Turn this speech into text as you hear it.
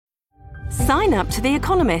Sign up to The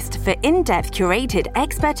Economist for in-depth curated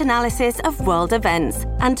expert analysis of world events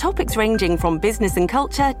and topics ranging from business and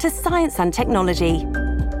culture to science and technology.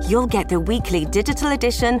 You'll get the weekly digital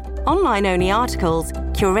edition, online-only articles,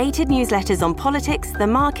 curated newsletters on politics, the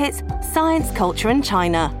markets, science, culture and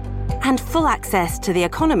China, and full access to The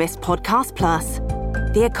Economist Podcast Plus.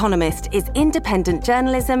 The Economist is independent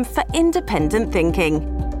journalism for independent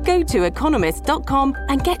thinking. Go to economist.com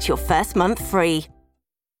and get your first month free.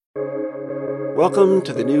 Welcome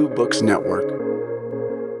to the New Books Network.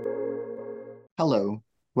 Hello,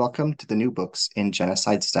 welcome to the New Books in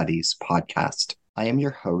Genocide Studies podcast. I am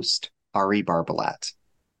your host, Ari Barbalat.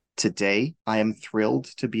 Today, I am thrilled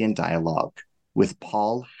to be in dialogue with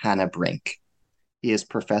Paul Hanebrink. He is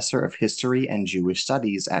professor of history and Jewish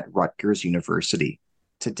studies at Rutgers University.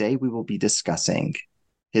 Today, we will be discussing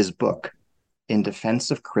his book, In Defense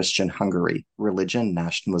of Christian Hungary, Religion,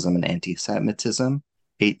 Nationalism, and Antisemitism,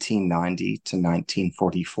 1890 to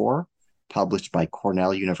 1944, published by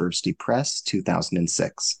Cornell University Press,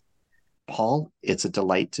 2006. Paul, it's a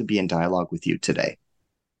delight to be in dialogue with you today.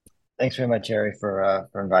 Thanks very much, Jerry, for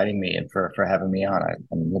inviting me and for having me on.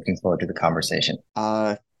 I'm looking forward to the conversation.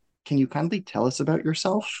 Can you kindly tell us about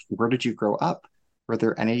yourself? Where did you grow up? Were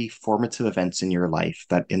there any formative events in your life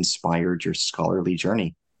that inspired your scholarly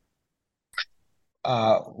journey?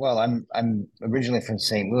 Well, I'm originally from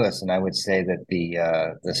St. Louis, and I would say that the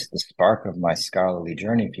spark of my scholarly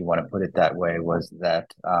journey, if you want to put it that way, was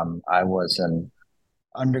that I was an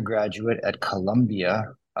undergraduate at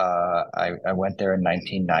Columbia. I went there in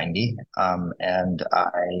 1990, and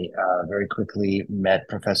I very quickly met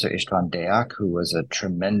Professor István Deák, who was a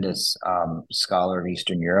tremendous scholar of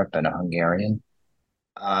Eastern Europe and a Hungarian,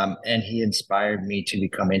 and he inspired me to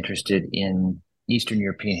become interested in Eastern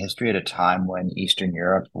European history at a time when Eastern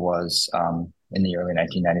Europe was, in the early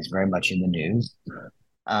 1990s, very much in the news.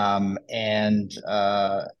 Under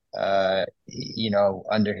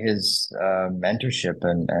his mentorship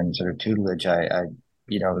and sort of tutelage, I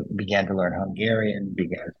began to learn Hungarian,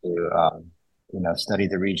 began to, study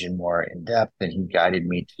the region more in depth, and he guided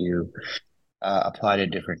me to apply to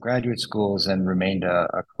different graduate schools and remained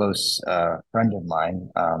a close friend of mine,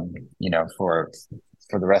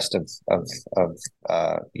 for the rest of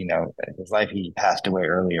his life. He passed away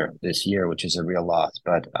earlier this year, which is a real loss,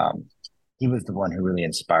 but he was the one who really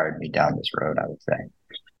inspired me down this road, I would say.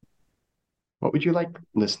 What would you like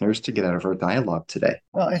listeners to get out of our dialogue today?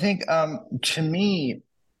 Well, I think to me,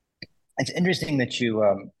 it's interesting that you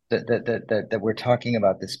that we're talking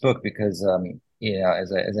about this book because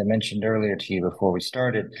as I mentioned earlier to you before we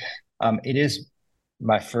started, it is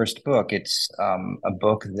my first book. It's a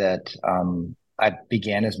book that I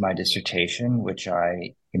began as my dissertation, which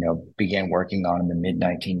I, began working on in the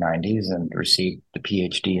mid-1990s and received the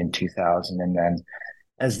PhD in 2000. And then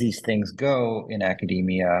as these things go in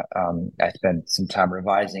academia, I spent some time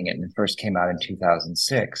revising it, and it first came out in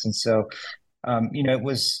 2006. And so, it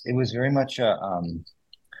was very much in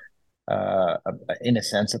a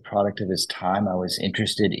sense, a product of his time. I was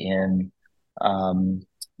interested in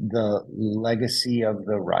the legacy of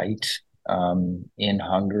the right in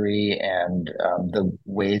Hungary and the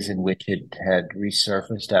ways in which it had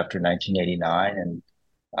resurfaced after 1989 and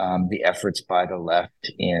the efforts by the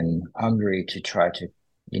left in Hungary to try to,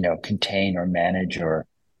 contain or manage or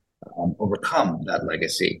overcome that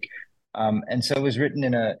legacy. And so it was written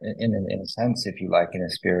in a sense, if you like, in a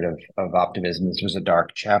spirit of optimism. This was a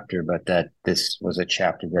dark chapter, but that this was a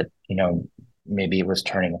chapter that, maybe it was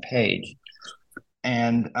turning a page.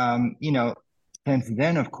 And, since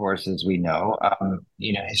then, of course, as we know,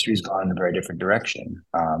 history's gone in a very different direction,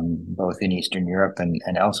 both in Eastern Europe and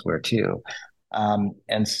elsewhere too.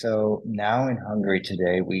 And so now in Hungary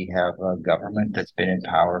today, we have a government that's been in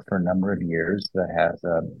power for a number of years that has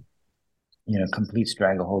a, complete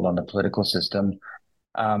stranglehold on the political system,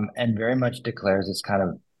 and very much declares its kind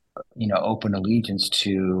of, open allegiance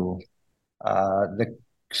to the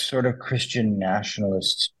sort of Christian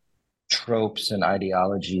nationalist tropes and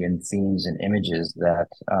ideology and themes and images that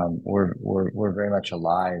were very much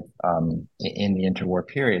alive in the interwar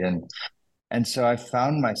period. And so I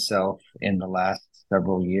found myself in the last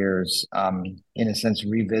several years, in a sense,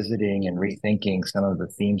 revisiting and rethinking some of the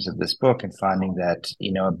themes of this book and finding that,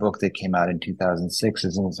 a book that came out in 2006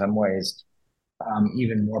 is in some ways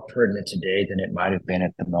even more pertinent today than it might have been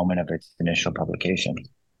at the moment of its initial publication.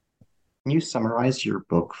 Can you summarize your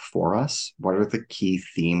book for us? What are the key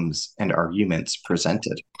themes and arguments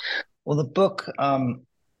presented? Well, the book,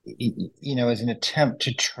 is an attempt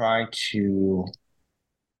to try to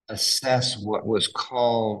assess what was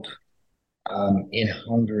called in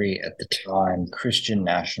Hungary at the time Christian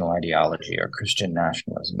national ideology or Christian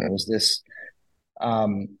nationalism. It was this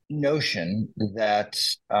notion that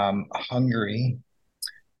Hungary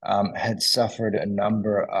had suffered a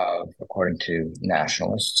number of, according to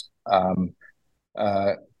nationalists,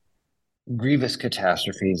 uh, grievous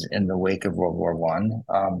catastrophes in the wake of World War One.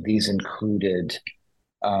 These included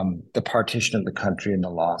the partition of the country and the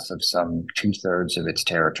loss of some 2/3 of its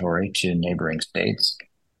territory to neighboring states.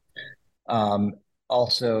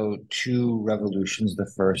 Also, two revolutions: the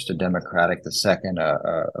first, a democratic; the second,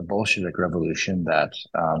 a Bolshevik revolution that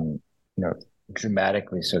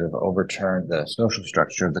dramatically sort of overturned the social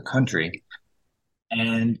structure of the country.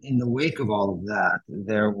 And in the wake of all of that,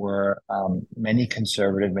 there were many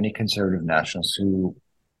conservative nationalists who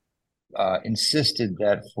insisted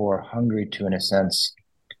that for Hungary to, in a sense,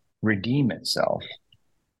 redeem itself,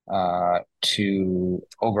 to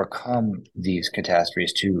overcome these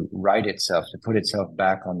catastrophes, to right itself, to put itself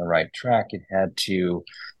back on the right track, it had to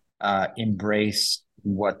embrace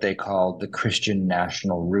what they called the Christian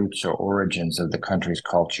national roots or origins of the country's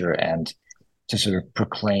culture, and to sort of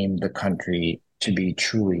proclaim the country to be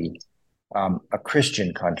truly a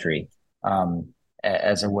Christian country,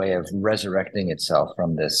 as a way of resurrecting itself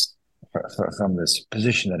from this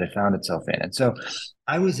position that it found itself in. And so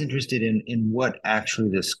I was interested in what actually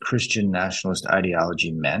this Christian nationalist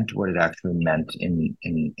ideology meant, what it actually meant in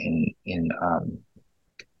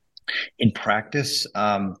practice,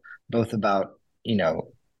 both about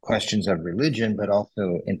questions of religion, but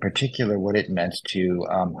also in particular what it meant to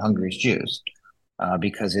Hungary's Jews,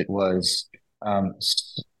 because it was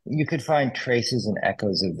you could find traces and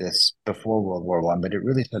echoes of this before World War One, but it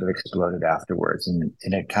really sort of exploded afterwards, and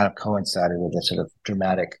it kind of coincided with a sort of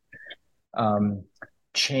dramatic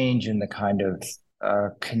change in the kind of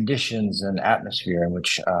conditions and atmosphere in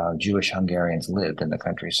which Jewish Hungarians lived in the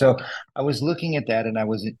country. So I was looking at that, and I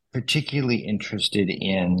was particularly interested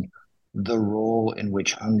in the role in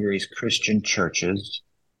which Hungary's Christian churches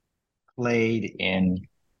played in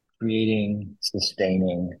creating,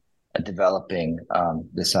 sustaining, developing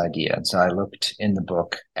this idea. And so I looked in the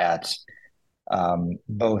book at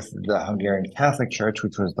both the Hungarian Catholic Church,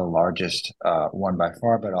 which was the largest one by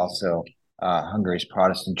far, but also Hungary's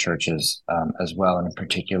Protestant churches as well, and in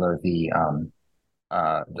particular the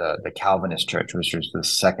Calvinist Church, which was the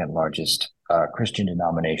second largest Christian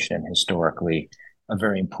denomination and historically a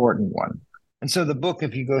very important one. And so the book,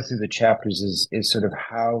 if you go through the chapters, is sort of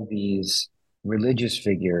how these religious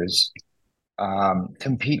figures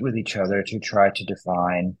compete with each other to try to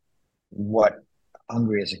define what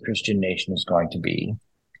Hungary as a Christian nation is going to be,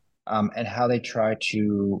 and how they try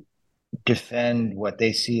to defend what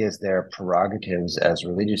they see as their prerogatives as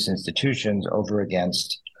religious institutions over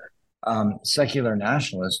against secular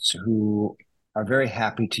nationalists who are very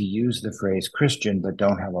happy to use the phrase Christian, but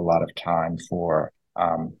don't have a lot of time for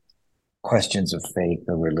questions of faith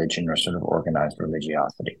or religion or sort of organized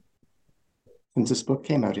religiosity. Since this book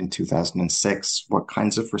came out in 2006, what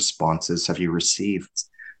kinds of responses have you received?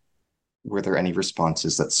 Were there any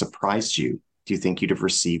responses that surprised you? Do you think you'd have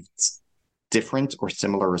received different or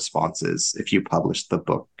similar responses if you published the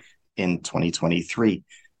book in 2023?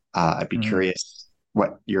 I'd be curious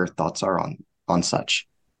what your thoughts are on such.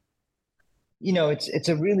 It's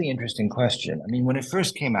a really interesting question. I mean, when it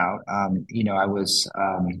first came out, I was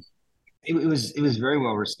it was very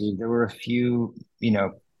well received. There were a few,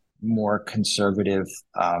 more conservative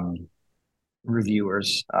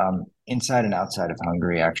reviewers inside and outside of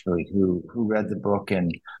Hungary, actually, who read the book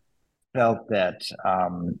and felt that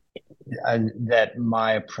that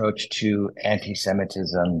my approach to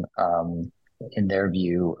anti-Semitism, in their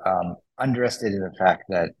view, underestimated the fact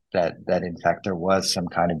that in fact there was some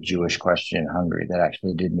kind of Jewish question in Hungary that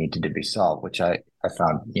actually did need to be solved, which I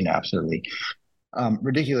found absolutely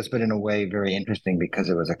ridiculous, but in a way very interesting, because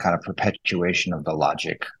it was a kind of perpetuation of the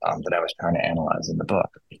logic that I was trying to analyze in the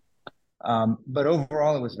book. But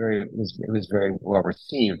overall, it was very well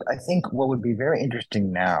received. I think what would be very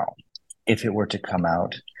interesting now, if it were to come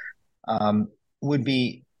out, would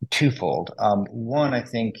be twofold. One, I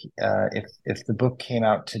think if the book came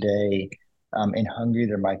out today in Hungary,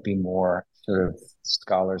 there might be more sort of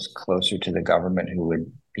scholars closer to the government who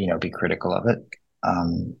would be critical of it,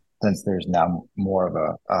 since there's now more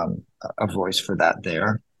of a voice for that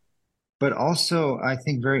there. But also, I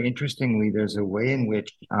think very interestingly, there's a way in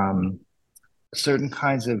which certain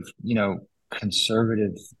kinds of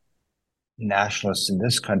conservative nationalists in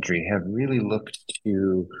this country have really looked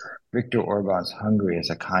to Viktor Orban's Hungary as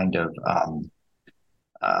a kind of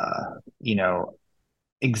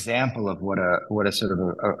example of what a sort of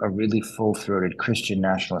a really full-throated Christian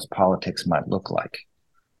nationalist politics might look like.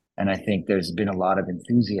 And I think there's been a lot of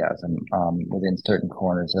enthusiasm within certain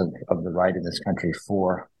corners of the right in this country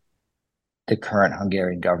for the current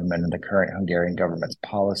Hungarian government and the current Hungarian government's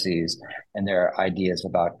policies and their ideas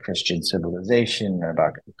about Christian civilization and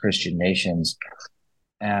about Christian nations.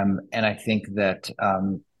 And I think that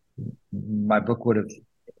my book would have,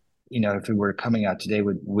 if it were coming out today,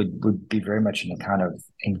 would be very much in a kind of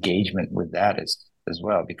engagement with that as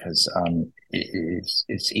well, because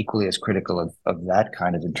it's equally as critical of that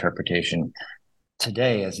kind of interpretation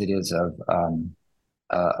today as it is of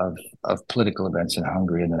political events in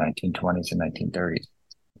Hungary in the 1920s and 1930s.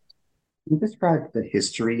 You described the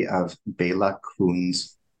history of Béla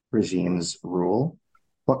Kun's regime's rule.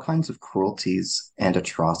 What kinds of cruelties and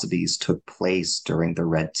atrocities took place during the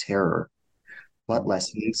Red Terror? What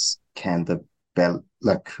lessons can the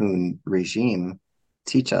Béla Kun regime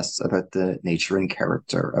teach us about the nature and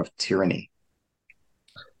character of tyranny?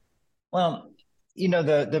 Well,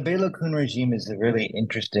 the Béla Kun regime is a really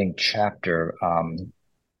interesting chapter,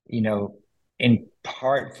 in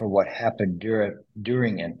part for what happened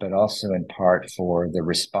during it, but also in part for the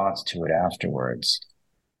response to it afterwards.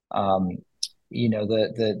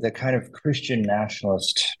 The kind of Christian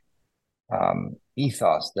nationalist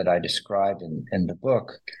ethos that I described in the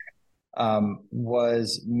book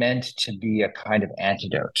was meant to be a kind of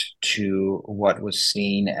antidote to what was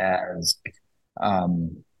seen as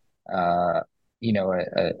a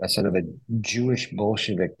sort of a Jewish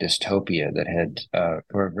Bolshevik dystopia that had,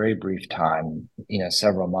 for a very brief time,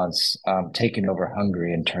 several months, taken over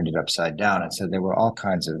Hungary and turned it upside down. And so there were all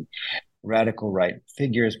kinds of radical right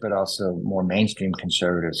figures, but also more mainstream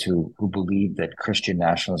conservatives who believed that Christian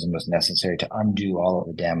nationalism was necessary to undo all of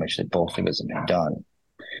the damage that Bolshevism had done.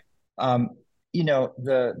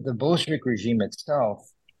 The Bolshevik regime itself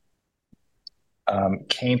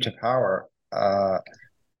came to power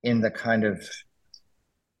in the kind of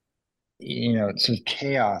sort of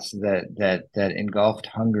chaos that engulfed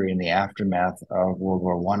Hungary in the aftermath of World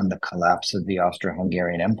War I and the collapse of the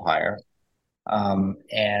Austro-Hungarian Empire,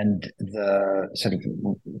 and the sort of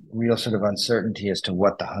real sort of uncertainty as to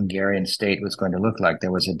what the Hungarian state was going to look like.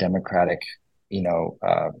 There was a democratic,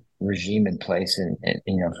 regime in place,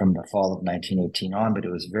 from the fall of 1918 on, but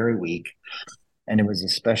it was very weak, and it was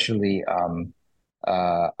especially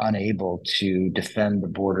unable to defend the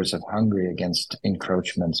borders of Hungary against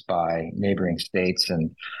encroachments by neighboring states,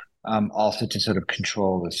 and also to sort of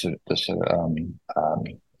control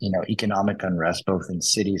economic unrest both in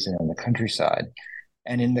cities and in the countryside.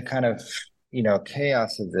 And in the kind of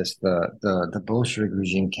chaos of this, the Bolshevik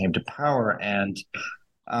regime came to power and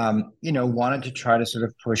wanted to try to sort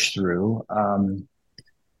of push through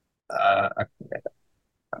a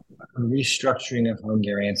restructuring of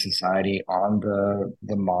Hungarian society on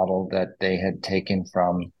the model that they had taken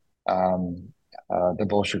from the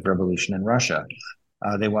Bolshevik Revolution in Russia.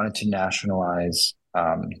 They wanted to nationalize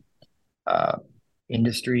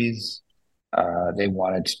industries. They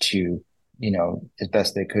wanted to, as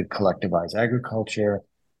best they could, collectivize agriculture.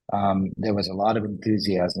 There was a lot of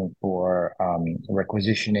enthusiasm for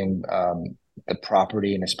requisitioning the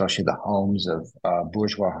property and especially the homes of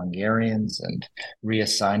bourgeois Hungarians and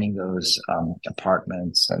reassigning those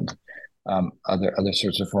apartments and other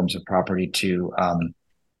sorts of forms of property to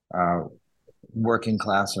working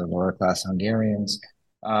class or lower class Hungarians.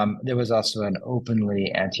 There was also an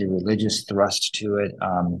openly anti-religious thrust to it,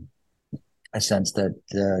 a sense that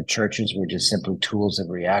the churches were just simply tools of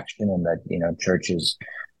reaction, and that churches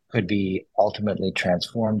could be ultimately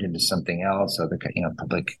transformed into something else, other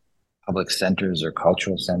public centers or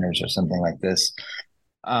cultural centers or something like this.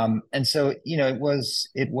 And so it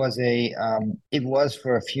was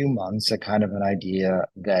for a few months a kind of an idea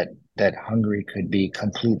that Hungary could be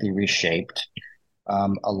completely reshaped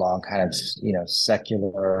along kind of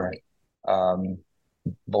secular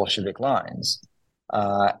Bolshevik lines,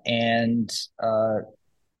 and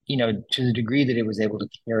to the degree that it was able to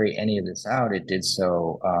carry any of this out, it did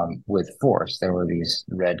so with force. There were these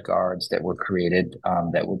Red Guards that were created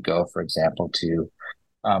that would go, for example, to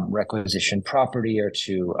requisition property or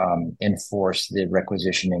to enforce the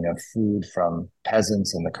requisitioning of food from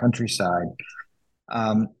peasants in the countryside,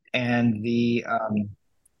 and the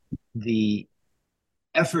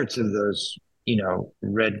efforts of those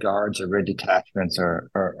Red Guards or Red Detachments or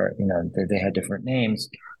they had different names,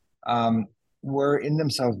 were in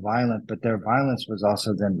themselves violent, but their violence was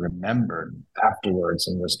also then remembered afterwards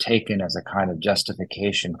and was taken as a kind of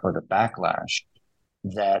justification for the backlash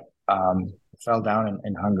that fell down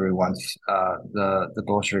in Hungary once the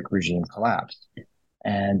Bolshevik regime collapsed.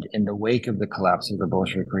 And in the wake of the collapse of the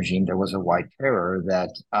Bolshevik regime, there was a white terror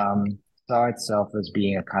that saw itself as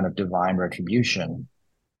being a kind of divine retribution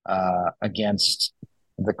against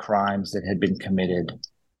the crimes that had been committed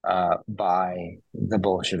by the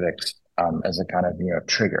Bolsheviks as a kind of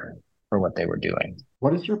trigger for what they were doing.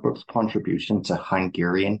 What is your book's contribution to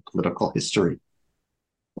Hungarian political history?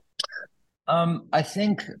 I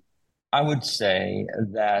think I would say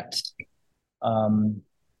that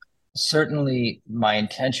certainly my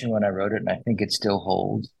intention when I wrote it, and I think it still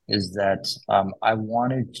holds, is that I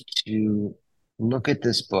wanted to look at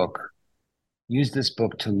this book, use this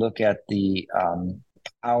book to look at the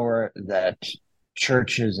power that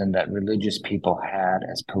churches and that religious people had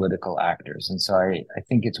as political actors. And so I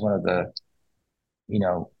think it's one of the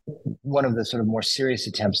sort of more serious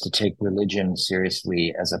attempts to take religion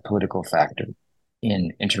seriously as a political factor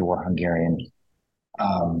in interwar Hungarian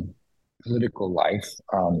political life,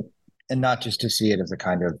 and not just to see it as a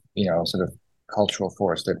kind of sort of cultural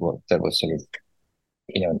force that was sort of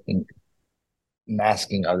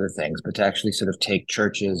masking other things, but to actually sort of take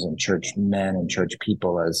churches and church men and church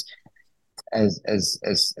people as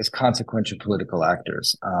consequential political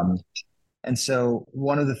actors. And so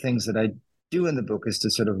one of the things that I do in the book is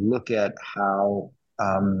to sort of look at how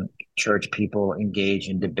church people engage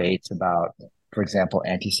in debates about, for example,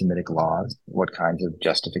 anti-Semitic laws, what kinds of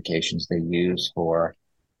justifications they use for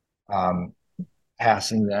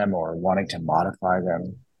passing them or wanting to modify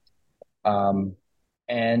them.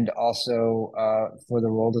 And also for the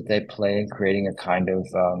role that they play in creating a kind of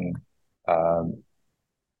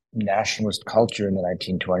nationalist culture in the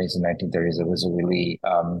 1920s and 1930s. It was a really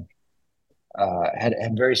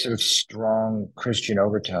had very sort of strong Christian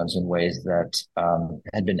overtones in ways that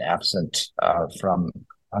had been absent from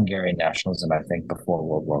Hungarian nationalism, I think, before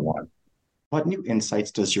World War I. What new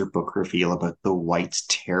insights does your book reveal about the White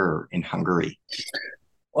Terror in Hungary?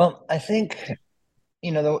 Well, I think,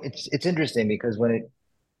 though it's interesting because when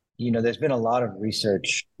there's been a lot of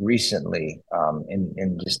research recently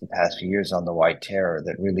in just the past few years on the White Terror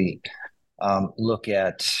that really look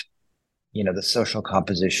at the social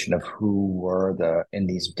composition of who were in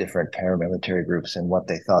these different paramilitary groups and what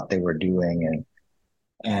they thought they were doing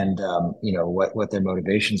and what their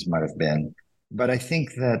motivations might have been. But I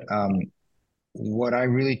think that what I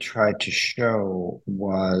really tried to show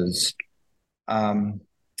was,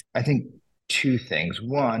 I think, two things.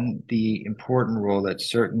 One, the important role that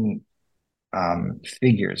certain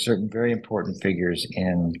very important figures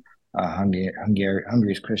in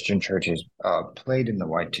Hungary's Christian churches played in the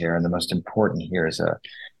White Terror, and the most important here is a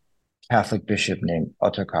Catholic bishop named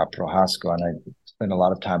Ottokar Prohaska, and I spent a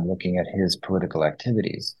lot of time looking at his political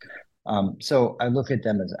activities. So I look at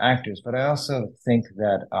them as actors, but I also think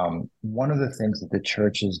that one of the things that the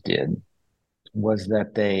churches did was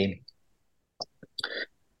that they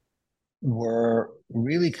were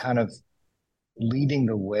really kind of leading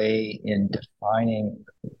the way in defining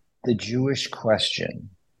the Jewish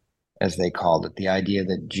question, as they called it, the idea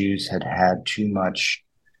that Jews had too much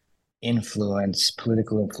influence,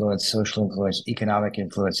 political influence, social influence, economic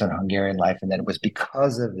influence on Hungarian life, and that it was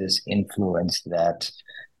because of this influence that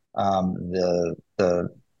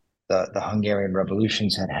the Hungarian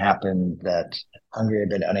revolutions had happened, that Hungary had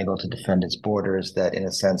been unable to defend its borders, that in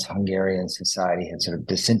a sense Hungarian society had sort of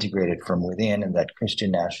disintegrated from within, and that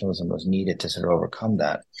Christian nationalism was needed to sort of overcome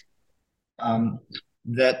that.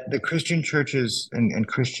 That the Christian churches and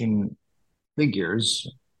Christian figures,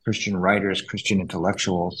 Christian writers, Christian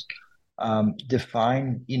intellectuals,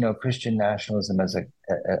 define, Christian nationalism as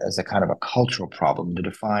a kind of a cultural problem, to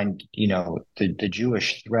define, the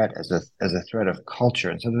Jewish threat as a threat of culture.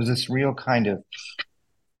 And so there's this real kind of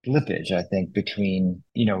slippage, I think, between,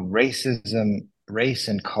 racism, race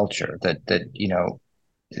and culture that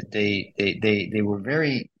they were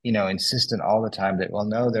very, insistent all the time that, well,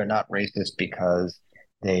 no, they're not racist because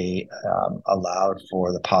they allowed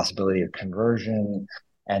for the possibility of conversion,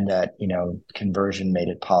 and that, conversion made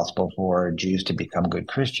it possible for Jews to become good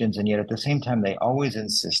Christians. And yet at the same time, they always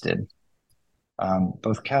insisted,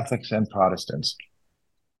 both Catholics and Protestants,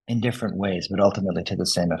 in different ways, but ultimately to the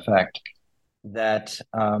same effect, that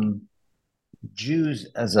Jews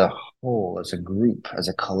as a whole, as a group, as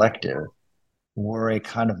a collective, were a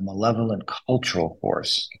kind of malevolent cultural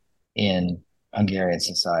force in Hungarian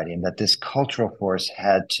society, and that this cultural force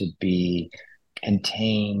had to be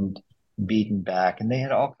contained, beaten back. And they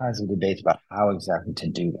had all kinds of debates about how exactly to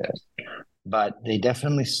do this. But they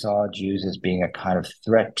definitely saw Jews as being a kind of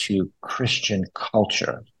threat to Christian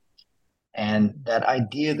culture. And that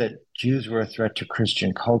idea that Jews were a threat to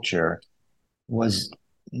Christian culture was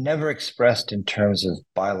never expressed in terms of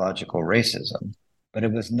biological racism, but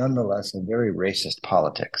it was nonetheless a very racist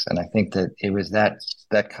politics. And I think that it was that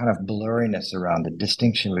kind of blurriness around the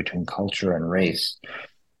distinction between culture and race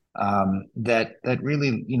that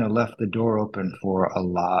really, left the door open for a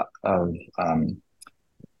lot of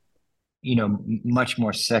much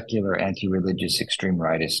more secular, anti-religious extreme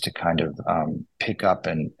rightists to kind of pick up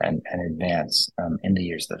and advance in the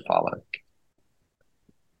years that followed.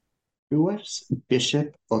 Who was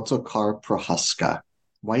Bishop Ottokar Prohaska?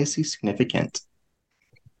 Why is he significant?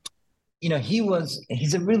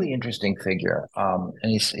 He's a really interesting figure, and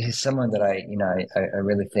he's someone that I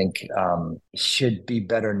really think should be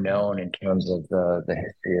better known in terms of the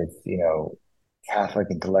history of Catholic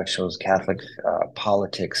intellectuals, Catholic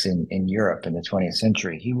politics in Europe in the 20th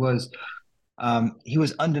century. He was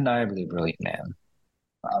undeniably a brilliant man,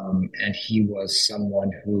 and he was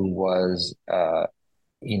someone who was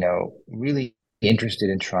really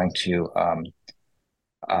interested in trying to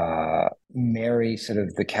marry sort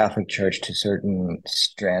of the Catholic Church to certain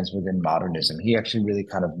strands within modernism. He actually really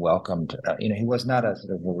kind of welcomed, he was not a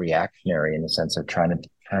sort of a reactionary in the sense of trying to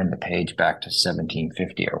turn the page back to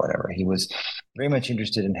 1750 or whatever. He was very much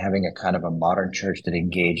interested in having a kind of a modern church that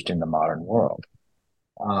engaged in the modern world.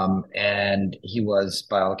 And he was,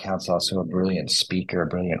 by all accounts, also a brilliant speaker, a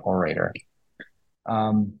brilliant orator.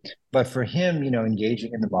 But for him,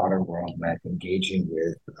 engaging in the modern world meant engaging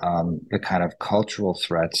with the kind of cultural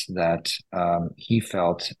threats that he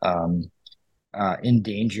felt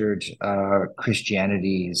endangered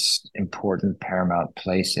Christianity's important paramount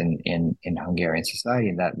place in Hungarian society,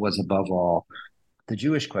 and that was above all the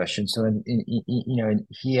Jewish question. So,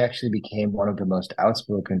 he actually became one of the most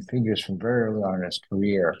outspoken figures from very early on in his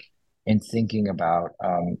career in thinking about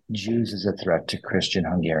Jews as a threat to Christian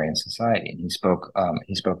Hungarian society. And he spoke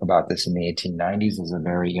about this in the 1890s as a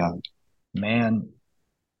very young man,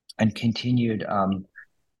 and continued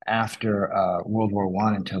after World War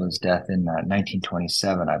I until his death in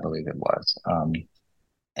 1927, I believe it was.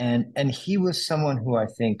 And he was someone who I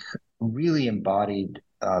think really embodied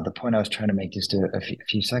the point I was trying to make just a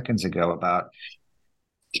few seconds ago about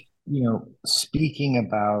speaking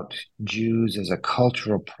about Jews as a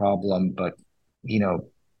cultural problem, but,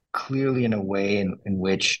 clearly in a way in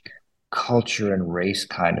which culture and race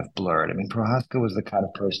kind of blurred. I mean, Prohaska was the kind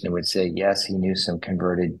of person who would say, yes, he knew some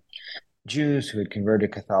converted Jews who had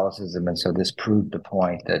converted to Catholicism. And so this proved the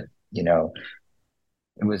point that,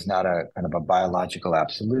 it was not a kind of a biological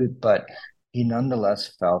absolute, but he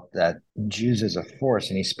nonetheless felt that Jews as a force,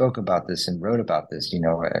 and he spoke about this and wrote about this, even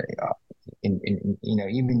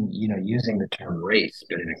using the term race,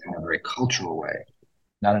 but in a kind of very cultural way,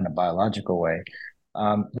 not in a biological way,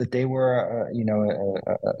 that they were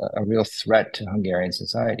a real threat to Hungarian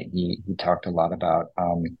society. He talked a lot about,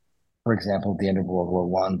 for example, at the end of World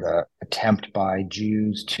War I, the attempt by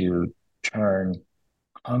Jews to turn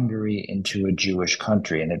Hungary into a Jewish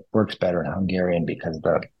country, and it works better in Hungarian because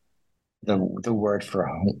the word for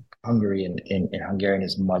Hungary in Hungarian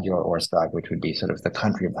is Magyar Ország, which would be sort of the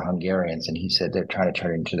country of the Hungarians. And he said they're trying to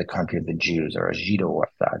turn it into the country of the Jews, or a Zsidó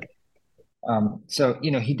Ország. So,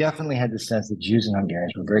 he definitely had the sense that Jews and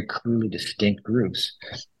Hungarians were very clearly distinct groups.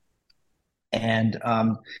 And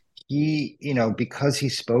he, because he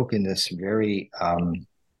spoke in this very,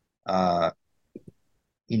 sort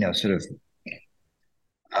of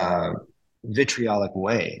vitriolic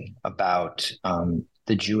way about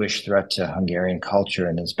the Jewish threat to Hungarian culture,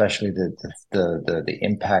 and especially the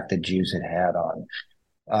impact that Jews had on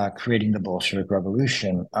creating the Bolshevik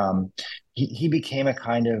Revolution, he became a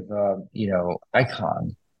kind of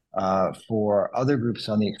icon for other groups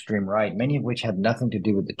on the extreme right, many of which had nothing to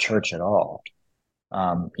do with the church at all.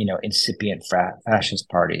 Incipient fascist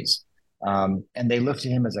parties, and they looked to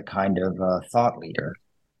him as a kind of thought leader.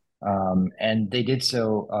 And they did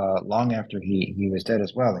so long after he was dead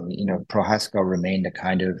as well. And Prohaska remained a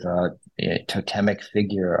kind of totemic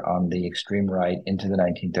figure on the extreme right into the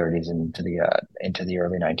 1930s and into the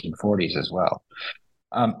early 1940s as well.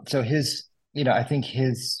 So I think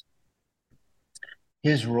his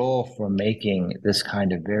role for making this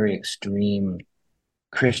kind of very extreme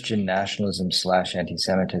Christian nationalism /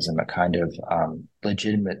 anti-Semitism a kind of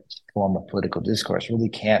legitimate form of political discourse really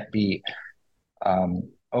can't be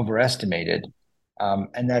overestimated.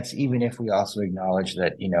 And that's even if we also acknowledge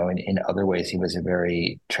that, in other ways, he was a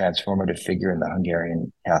very transformative figure in the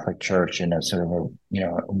Hungarian Catholic Church, and a sort of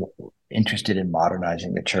interested in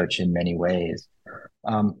modernizing the church in many ways.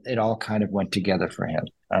 It all kind of went together for him.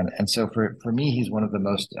 And so for me, he's one of the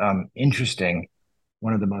most interesting,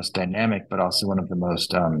 one of the most dynamic, but also one of the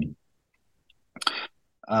most,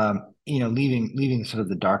 leaving sort of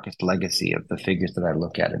the darkest legacy of the figures that I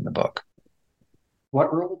look at in the book.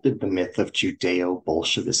 What role did the myth of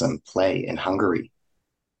Judeo-Bolshevism play in Hungary?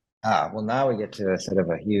 Well, now we get to a sort of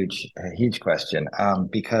a huge question,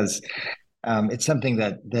 because it's something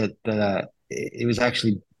that it was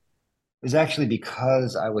actually was actually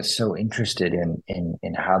because I was so interested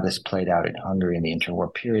in how this played out in Hungary in the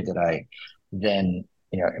interwar period that I then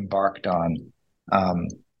embarked on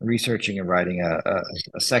researching and writing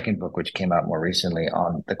a second book, which came out more recently,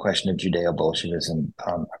 on the question of Judeo-Bolshevism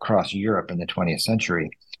across Europe in the 20th century.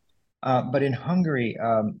 But in Hungary,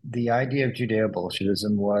 the idea of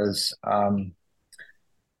Judeo-Bolshevism was,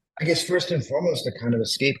 I guess, first and foremost, a kind of a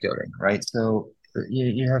scapegoating, right? So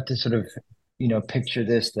you have to sort of, picture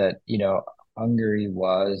this, that, Hungary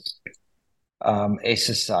was a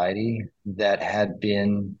society that had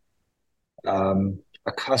been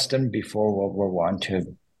accustomed before World War One to have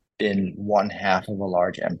been one half of a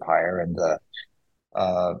large empire, and the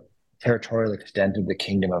territorial extent of the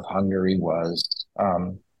Kingdom of Hungary was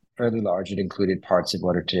fairly large. It included parts of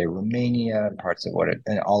what are today Romania, parts of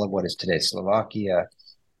and all of what is today Slovakia,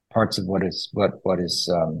 parts of what is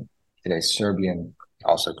today Serbian,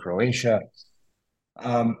 also Croatia.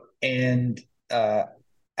 And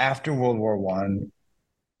after World War One,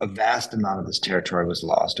 a vast amount of this territory was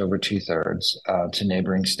lost, over 2/3, to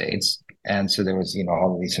neighboring states. And so there was,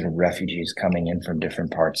 all of these sort of refugees coming in from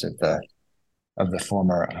different parts of the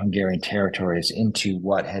former Hungarian territories into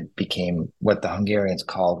what the Hungarians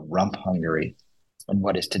called Rump Hungary, and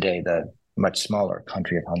what is today the much smaller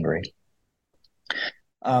country of Hungary.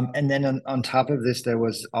 And then on top of this, there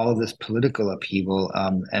was all of this political upheaval,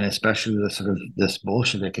 and especially the sort of this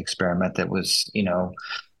Bolshevik experiment that was,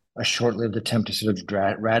 a short-lived attempt to sort of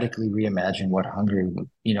radically reimagine what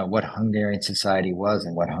what Hungarian society was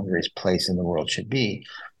and what Hungary's place in the world should be.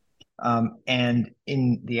 And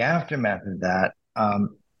in the aftermath of that,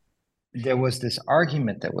 there was this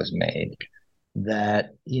argument that was made that,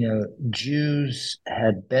 Jews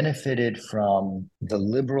had benefited from the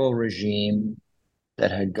liberal regime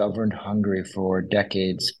that had governed Hungary for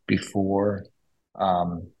decades before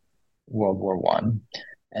World War One,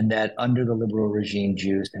 and that under the liberal regime,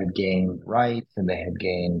 Jews had gained rights, and they had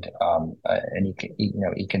gained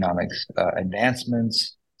economic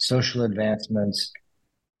advancements, social advancements,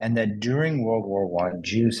 and that during World War One,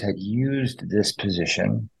 Jews had used this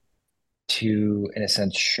position to, in a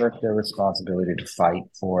sense, shirk their responsibility to fight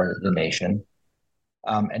for the nation,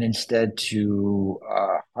 and instead to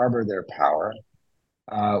harbor their power,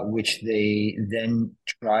 which they then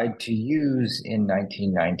tried to use in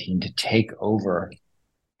 1919 to take over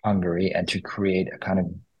Hungary and to create a kind of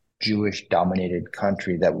Jewish-dominated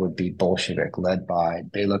country that would be Bolshevik, led by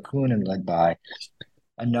Béla Kun and led by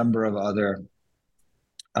a number of other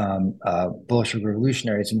Bolshevik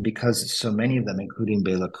revolutionaries. And because so many of them, including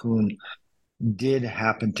Béla Kun, did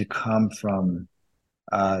happen to come from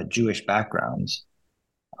Jewish backgrounds,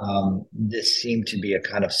 this seemed to be a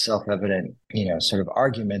kind of self-evident, sort of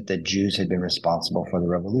argument that Jews had been responsible for the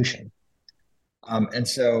revolution. And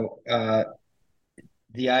so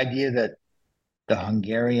the idea that the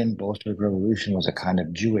Hungarian Bolshevik Revolution was a kind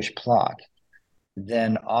of Jewish plot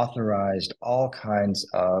then authorized all kinds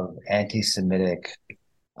of anti-Semitic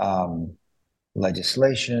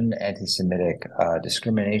legislation, anti-Semitic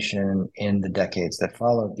discrimination in the decades that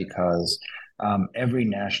followed, because every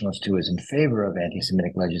nationalist who was in favor of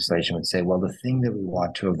anti-Semitic legislation would say, well, the thing that we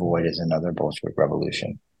want to avoid is another Bolshevik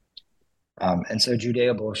revolution. And so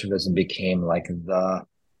Judeo-Bolshevism became like the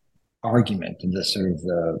argument, the sort of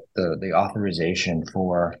the authorization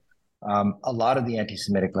for a lot of the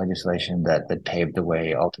anti-Semitic legislation that paved the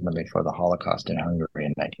way ultimately for the Holocaust in Hungary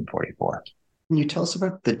in 1944. Can you tell us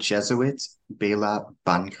about the Jesuit Béla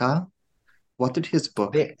Banka? What did his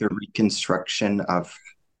book, The Reconstruction of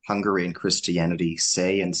Hungarian Christianity,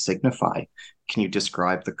 say and signify? Can you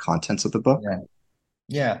describe the contents of the book?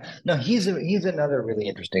 Yeah. No, he's another really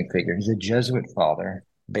interesting figure. He's a Jesuit father,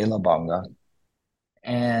 Béla Banga.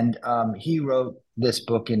 And he wrote this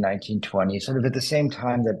book in 1920, sort of at the same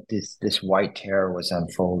time that this white terror was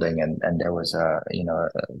unfolding, and there was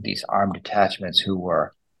these armed detachments who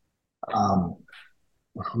were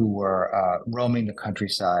roaming the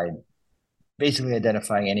countryside, basically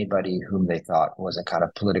identifying anybody whom they thought was a kind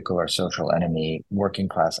of political or social enemy, working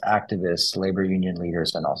class activists, labor union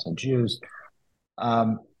leaders, and also Jews.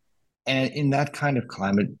 And in that kind of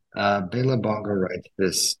climate, Béla Banga writes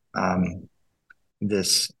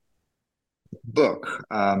this book,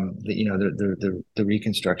 the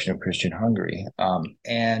Reconstruction of Christian Hungary,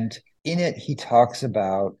 and in it he talks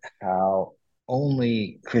about how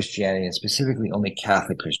only Christianity, and specifically only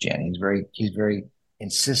Catholic Christianity, he's very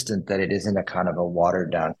insistent that it isn't a kind of a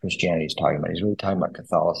watered down Christianity he's talking about. He's really talking about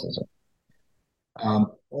Catholicism.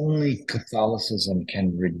 Only Catholicism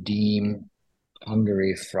can redeem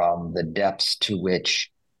Hungary from the depths to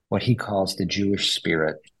which what he calls the Jewish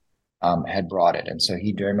spirit had brought it. And so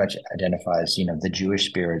he very much identifies, the Jewish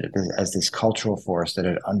spirit as this cultural force that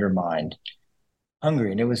had undermined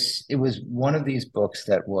Hungary. And it was one of these books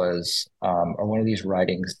that was, or one of these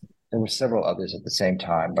writings. There were several others at the same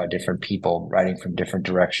time by different people writing from different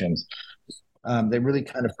directions. They really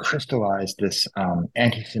kind of crystallized this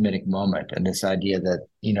anti-Semitic moment and this idea that,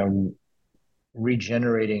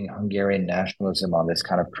 regenerating Hungarian nationalism on this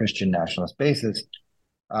kind of Christian nationalist basis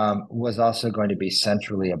was also going to be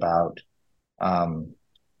centrally about an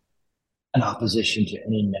opposition to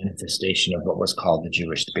any manifestation of what was called the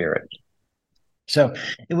Jewish spirit. So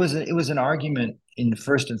it was an argument in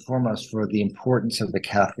first and foremost for the importance of the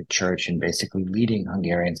Catholic Church in basically leading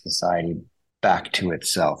Hungarian society back to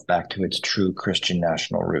itself, back to its true Christian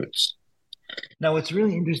national roots. Now, what's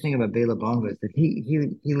really interesting about Béla Banga is that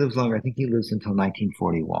he lives longer. I think he lives until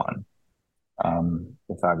 1941,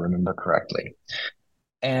 if I remember correctly.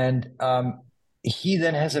 And he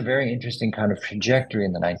then has a very interesting kind of trajectory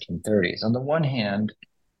in the 1930s. On the one hand,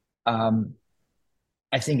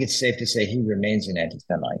 I think it's safe to say he remains an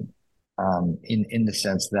anti-Semite in the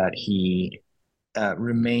sense that he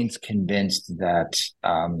remains convinced that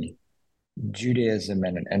Judaism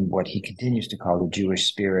and what he continues to call the Jewish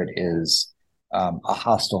spirit is a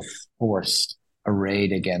hostile force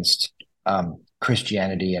arrayed against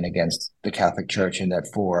Christianity and against the Catholic Church, and that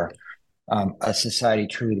for a society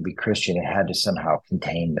truly to be Christian, it had to somehow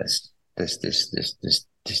contain this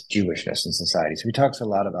Jewishness in society. So he talks a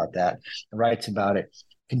lot about that, writes about it,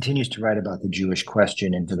 continues to write about the Jewish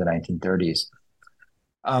question into the 1930s.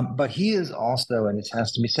 But he is also, and it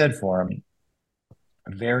has to be said for him,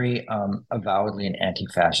 very avowedly an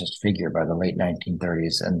anti-fascist figure by the late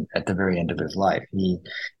 1930s and at the very end of his life. He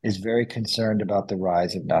is very concerned about the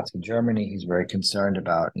rise of Nazi Germany. He's very concerned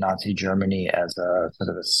about Nazi Germany as a sort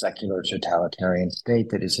of a secular totalitarian state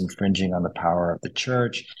that is infringing on the power of the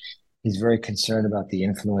church. He's very concerned about the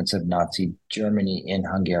influence of Nazi Germany in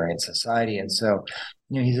Hungarian society. And so,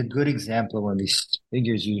 he's a good example of one of these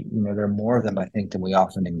figures. There are more of them, I think, than we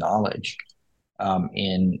often acknowledge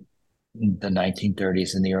in the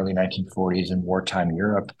 1930s and the early 1940s in wartime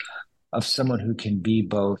Europe, of someone who can be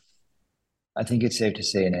both, I think it's safe to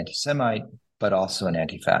say, an anti-Semite, but also an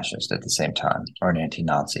anti-fascist at the same time, or an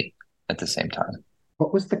anti-Nazi at the same time.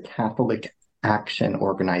 What was the Catholic Action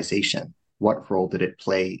Organization? What role did it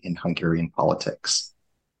play in Hungarian politics?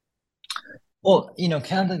 Well,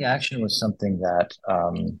 Catholic Action was something that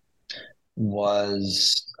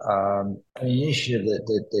was an initiative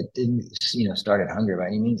that didn't start in Hungary by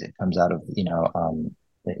any means. It comes out of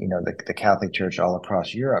the Catholic Church all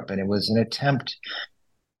across Europe, and it was an attempt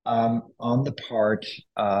on the part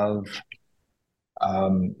of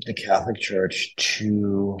the Catholic Church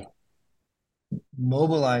to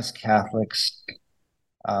mobilize Catholics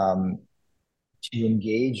to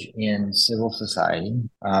engage in civil society,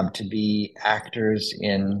 to be actors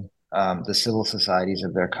in the civil societies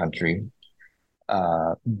of their country,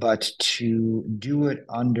 but to do it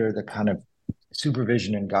under the kind of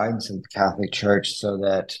supervision and guidance of the Catholic Church, so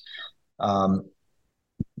that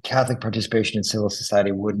Catholic participation in civil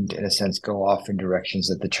society wouldn't, in a sense, go off in directions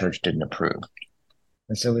that the Church didn't approve.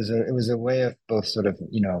 And so it was a way of both sort of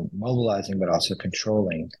mobilizing, but also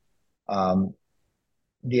controlling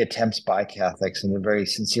the attempts by Catholics and the very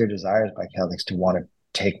sincere desires by Catholics to want to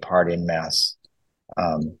take part in mass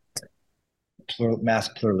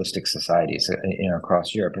pluralistic societies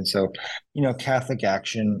across Europe. And so, Catholic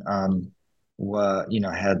Action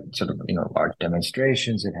had sort of large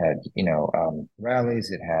demonstrations. It had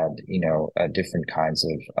rallies. It had different kinds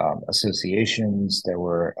of associations. There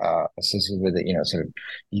were associated with it, sort of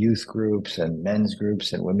youth groups and men's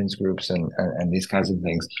groups and women's groups and these kinds of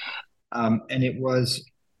things. And it was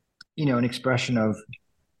an expression of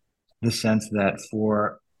the sense that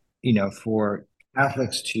for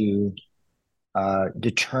Catholics to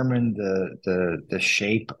determine the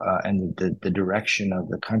shape and the direction of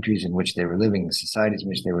the countries in which they were living, the societies in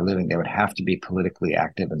which they were living, they would have to be politically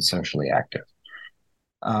active and socially active.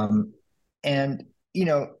 And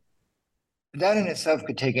that in itself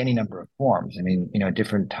could take any number of forms. I mean, at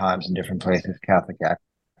different times and different places, Catholic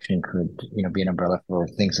Action could be an umbrella for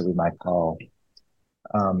things that we might call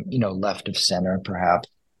left of center, perhaps,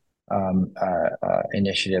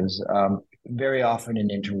 initiatives. Very often in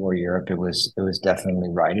interwar Europe, it was definitely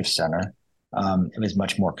right of center. It was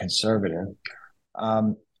much more conservative.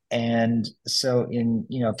 And so in,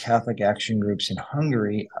 Catholic action groups in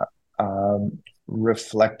Hungary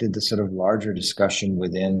reflected the sort of larger discussion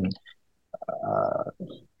within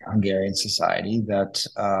Hungarian society that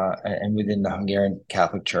and within the Hungarian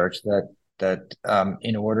Catholic Church that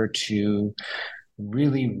in order to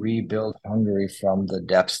really rebuild Hungary from the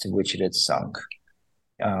depths to which it had sunk.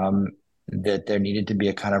 That there needed to be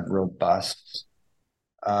a kind of robust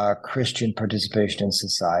Christian participation in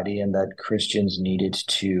society, and that Christians needed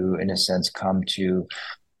to, in a sense, come to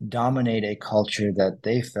dominate a culture that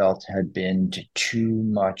they felt had been too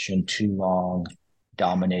much and too long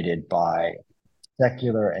dominated by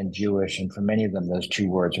secular and Jewish, and for many of them, those two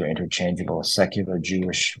words were interchangeable, secular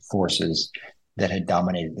Jewish forces that had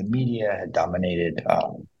dominated the media, had dominated,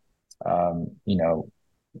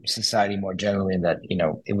 society more generally, and that,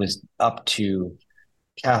 it was up to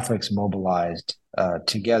Catholics mobilized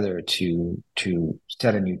together to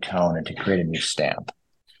set a new tone and to create a new stamp,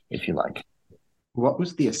 if you like. What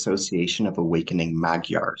was the Association of Awakening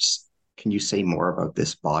Magyars? Can you say more about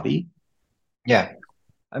this body? Yeah,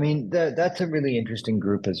 I mean that's a really interesting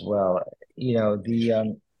group as well. In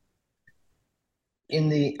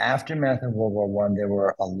the aftermath of World War One, there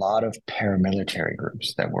were a lot of paramilitary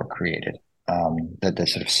groups that were created, that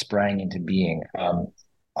sort of sprang into being.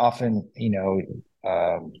 Often,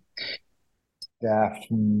 staffed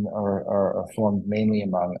or formed mainly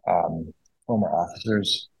among former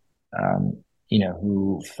officers,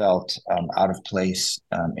 who felt out of place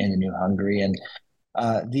in the new Hungary. And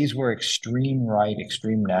these were extreme right,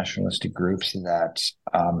 extreme nationalistic groups that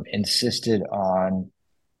insisted on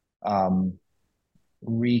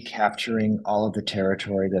recapturing all of the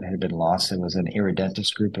territory that had been lost. It was an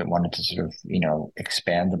irredentist group that wanted to sort of,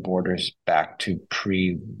 expand the borders back to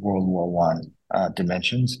pre-World War One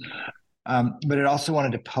dimensions. But it also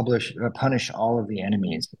wanted to punish all of the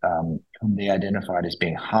enemies whom they identified as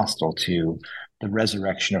being hostile to the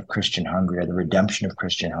resurrection of Christian Hungary, or the redemption of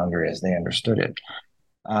Christian Hungary as they understood it.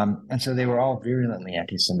 And so they were all virulently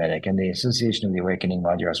anti-Semitic, and the Association of the Awakening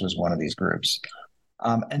Magyars was one of these groups.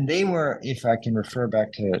 And they were, if I can refer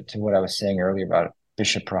back to what I was saying earlier about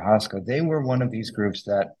Bishop Prohaska, they were one of these groups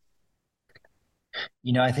that,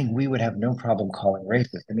 I think we would have no problem calling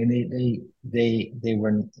racist. I mean, they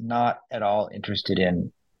were not at all interested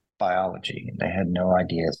in biology. They had no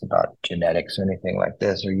ideas about genetics or anything like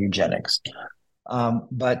this, or eugenics.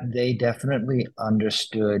 But they definitely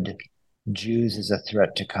understood Jews as a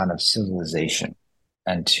threat to kind of civilization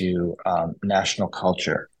and to national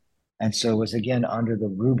culture. And so it was, again, under the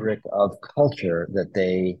rubric of culture that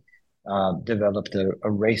they developed a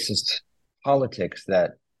racist politics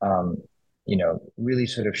that, really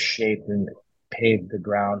sort of shaped and paved the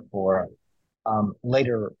ground for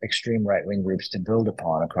later extreme right-wing groups to build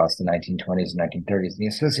upon across the 1920s and 1930s. The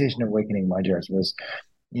Association of Awakening Magyars was,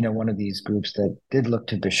 one of these groups that did look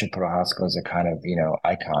to Bishop Prohaska as a kind of,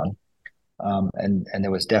 icon. And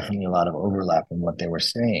there was definitely a lot of overlap in what they were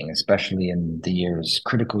saying, especially in the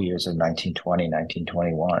critical years of 1920,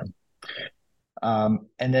 1921.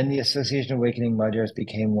 And then the Association of Awakening Magyars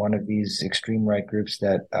became one of these extreme right groups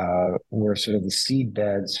that were sort of the seed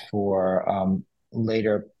beds for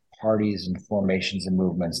later parties and formations and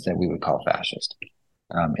movements that we would call fascist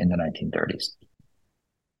in the 1930s.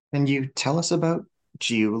 Can you tell us about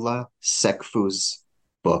Gyula Sekfu's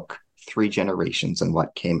book, Three Generations, and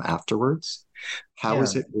what came afterwards? How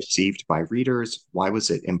was it received by readers? Why was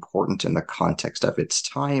it important in the context of its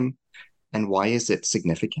time? And why is it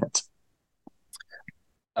significant?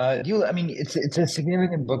 It's a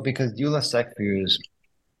significant book because Gyula Sekfu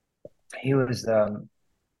he was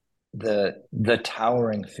the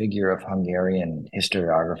towering figure of Hungarian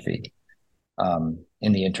historiography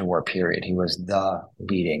in the interwar period. He was the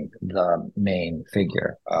main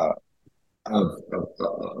figure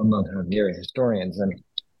among Hungarian historians. And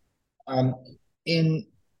in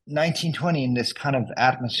 1920, in this kind of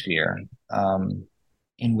atmosphere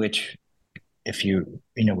in which,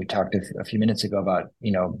 we talked a few minutes ago about,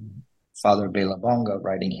 Father Béla Bonga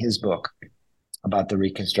writing his book about the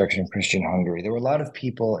reconstruction of Christian Hungary. There were a lot of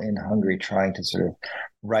people in Hungary trying to sort of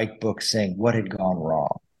write books saying what had gone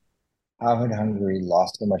wrong. How had Hungary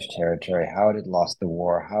lost so much territory? How had it lost the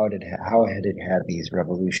war? How had it had these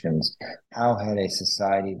revolutions? How had a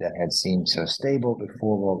society that had seemed so stable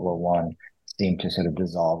before World War One seemed to sort of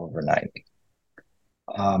dissolve overnight?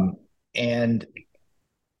 And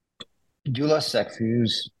Gyula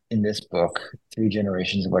Sekfu's, in this book, Three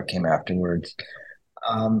Generations of What Came Afterwards,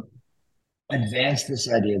 advanced this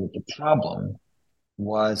idea that the problem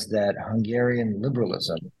was that Hungarian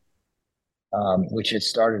liberalism, which had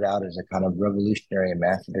started out as a kind of revolutionary,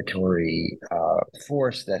 emancipatory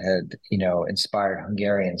force that had, inspired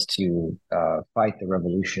Hungarians to fight the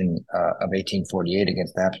revolution of 1848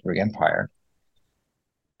 against the Habsburg Empire,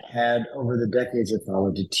 had, over the decades that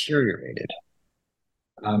followed, deteriorated.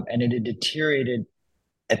 And it had deteriorated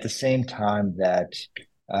at the same time that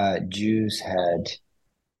Jews had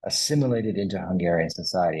assimilated into Hungarian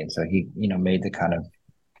society. And so he, made the kind of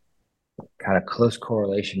close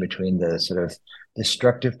correlation between the sort of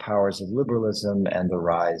destructive powers of liberalism and the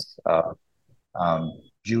rise of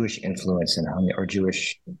Jewish influence in Hungary, or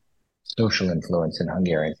Jewish social influence in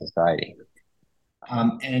Hungarian society.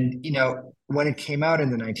 And when it came out in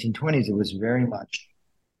the 1920s, it was very much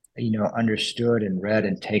understood and read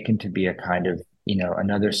and taken to be a kind of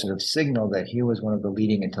another sort of signal that he was one of the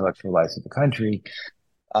leading intellectual lights of the country.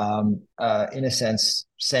 In a sense,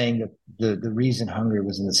 saying that the reason Hungary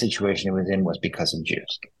was in the situation it was in was because of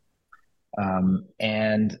Jews.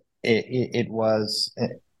 And it was,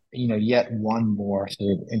 yet one more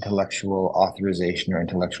sort of intellectual authorization or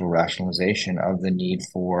intellectual rationalization of the need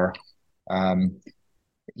for,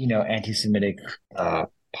 anti-Semitic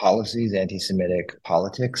policies, anti-Semitic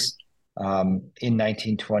politics. In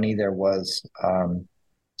 1920, there was,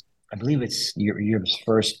 I believe it's Europe's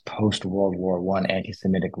first post-World War I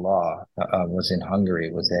anti-Semitic law was in Hungary.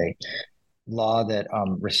 It was a law that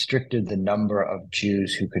restricted the number of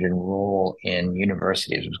Jews who could enroll in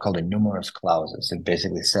universities. It was called a numerus clausus. It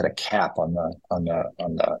basically set a cap on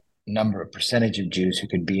the number of percentage of Jews who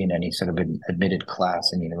could be in any sort of admitted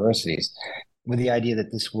class in universities, with the idea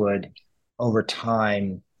that this would, over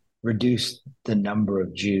time, reduce the number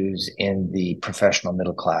of Jews in the professional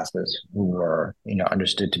middle classes who were,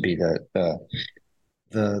 understood to be the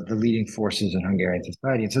leading forces in Hungarian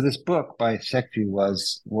society. And so this book by Szekfű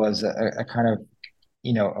was a kind of,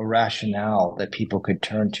 a rationale that people could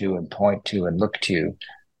turn to and point to and look to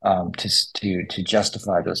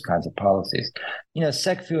justify those kinds of policies.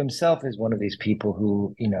 Szekfű himself is one of these people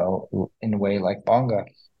who, who, in a way like Bonga,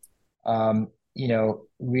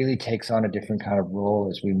 really takes on a different kind of role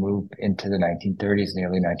as we move into the 1930s and the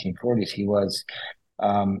early 1940s. He was,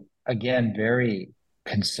 again, very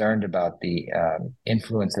concerned about the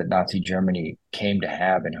influence that Nazi Germany came to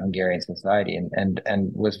have in Hungarian society,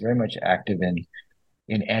 and was very much active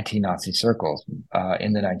in anti-Nazi circles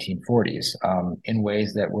in the 1940s in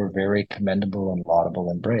ways that were very commendable and laudable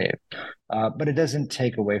and brave. But it doesn't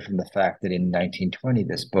take away from the fact that in 1920,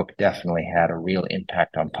 this book definitely had a real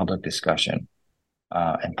impact on public discussion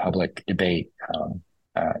and public debate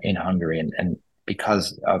in Hungary, and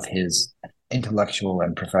because of his intellectual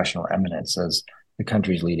and professional eminence as the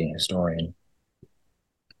country's leading historian.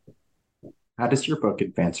 How does your book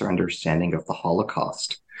advance our understanding of the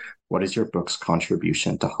Holocaust? What is your book's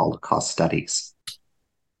contribution to Holocaust studies?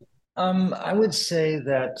 I would say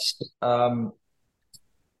that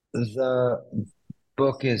the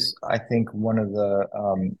book is, I think, one of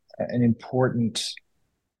an important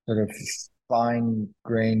sort of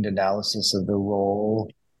fine-grained analysis of the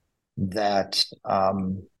role that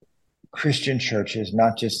Christian churches,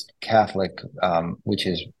 not just Catholic, which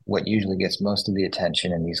is what usually gets most of the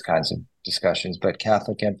attention in these kinds of discussions, but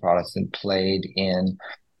Catholic and Protestant played in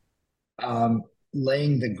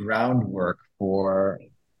laying the groundwork for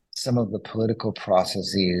some of the political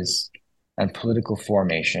processes and political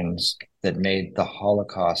formations that made the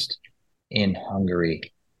Holocaust in Hungary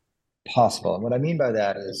possible. And what I mean by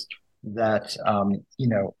that is that,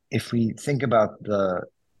 if we think about the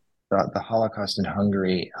Holocaust in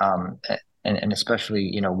Hungary, and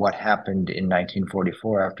especially, what happened in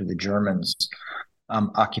 1944 after the Germans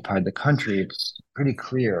occupied the country, it's pretty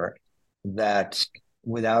clear that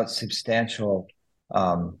without substantial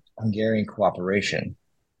Hungarian cooperation,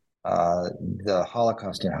 the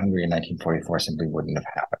Holocaust in Hungary in 1944 simply wouldn't have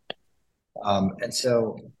happened. And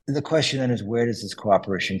so the question then is, where does this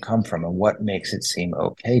cooperation come from, and what makes it seem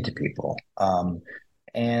okay to people?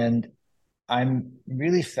 And I'm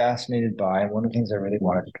really fascinated by, and one of the things I really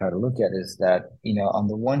wanted to try to look at is that, on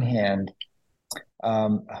the one hand,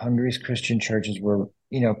 Hungary's Christian churches were,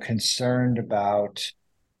 concerned about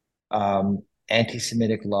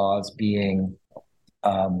anti-Semitic laws being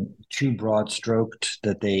too broad-stroked,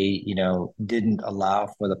 that they, didn't allow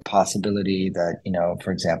for the possibility that,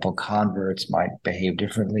 for example, converts might behave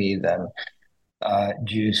differently than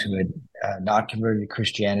Jews who had not converted to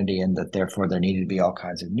Christianity, and that therefore there needed to be all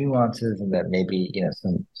kinds of nuances, and that maybe,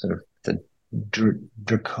 some sort of the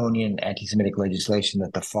draconian anti-Semitic legislation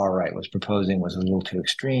that the far right was proposing was a little too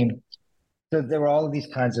extreme. So there were all of these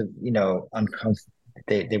kinds of,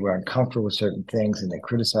 they were uncomfortable with certain things, and they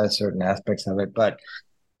criticized certain aspects of it, but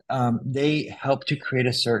they helped to create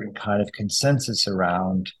a certain kind of consensus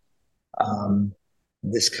around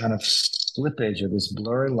this kind of slippage, or this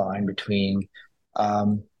blurry line between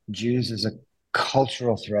Jews as a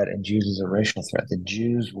cultural threat and Jews as a racial threat. The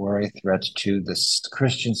Jews were a threat to this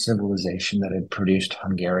Christian civilization that had produced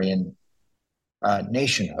Hungarian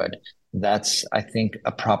nationhood. That's, I think,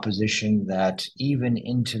 a proposition that even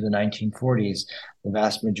into the 1940s, the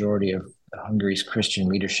vast majority of Hungary's Christian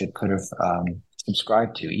leadership could have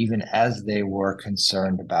subscribed to, even as they were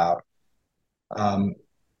concerned about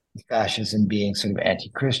fascism being sort of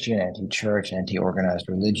anti-Christian, anti-church, anti-organized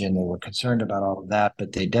religion. They were concerned about all of that,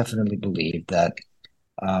 but they definitely believed that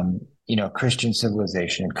Christian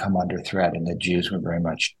civilization had come under threat, and that Jews were very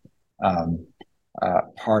much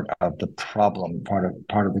part of the problem, part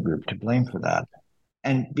of the group to blame for that.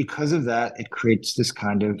 And because of that, it creates this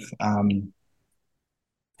kind of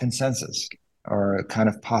consensus, or a kind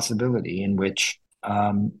of possibility in which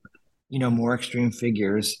more extreme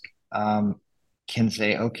figures can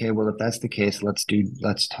say, okay, well, if that's the case,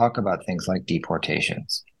 let's talk about things like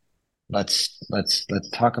deportations. Let's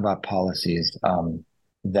talk about policies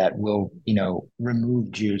that will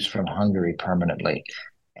remove Jews from Hungary permanently.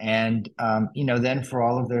 And then for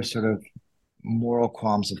all of their sort of moral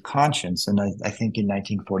qualms of conscience, and I think in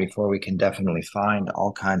 1944 we can definitely find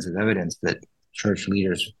all kinds of evidence that church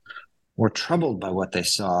leaders were troubled by what they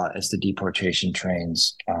saw as the deportation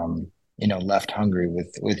trains left Hungary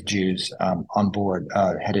with Jews on board,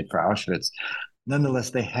 headed for Auschwitz.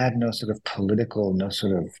 Nonetheless, they had no sort of political, no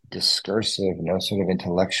sort of discursive, no sort of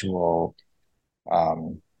intellectual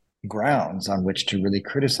grounds on which to really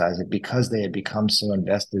criticize it, because they had become so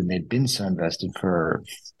invested, and they'd been so invested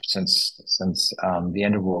since the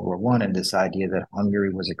end of World War I, and this idea that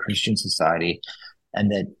Hungary was a Christian society,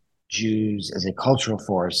 and that Jews as a cultural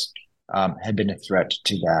force had been a threat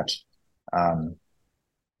to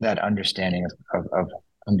that understanding of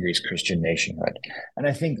Hungary's Christian nationhood. And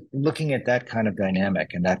I think looking at that kind of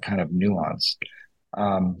dynamic and that kind of nuance,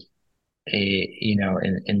 in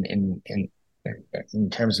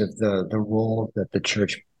terms of the role that the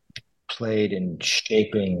church played in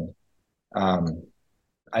shaping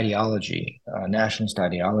ideology, nationalist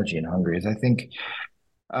ideology in Hungary, is, I think,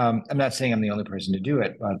 I'm not saying I'm the only person to do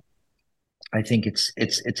it, but I think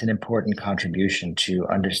it's an important contribution to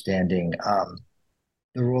understanding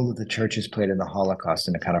the role that the church has played in the Holocaust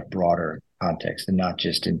in a kind of broader context, and not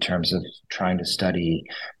just in terms of trying to study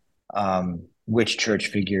which church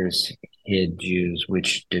figures hid Jews,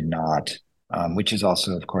 which did not, which is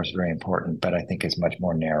also, of course, very important, but I think is much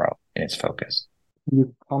more narrow in its focus. Can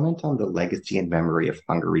you comment on the legacy and memory of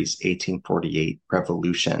Hungary's 1848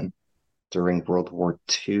 revolution during World War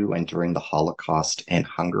II and during the Holocaust in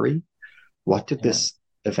Hungary? What did this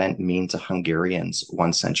event mean to Hungarians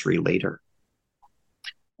one century later?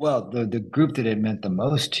 Well, the group that it meant the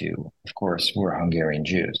most to, of course, were Hungarian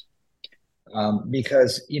Jews.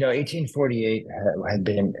 Because, 1848 had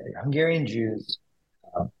been, Hungarian Jews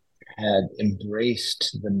had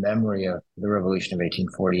embraced the memory of the revolution of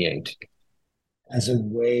 1848 as a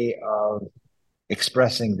way of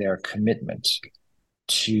expressing their commitment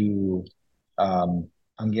to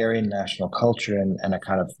Hungarian national culture and a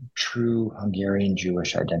kind of true Hungarian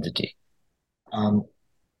Jewish identity.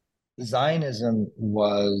 Zionism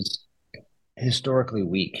was historically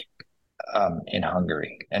weak in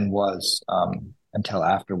Hungary, and was until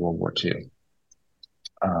after World War II,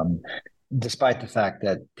 despite the fact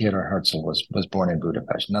that Theodor Herzl was born in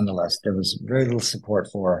Budapest. Nonetheless, there was very little support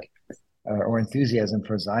for or enthusiasm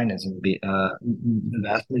for Zionism. The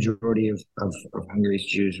vast majority of Hungary's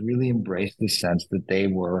Jews really embraced the sense that they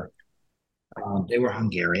were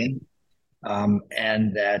Hungarian,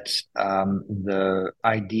 and that the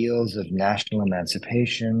ideals of national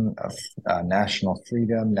emancipation, of national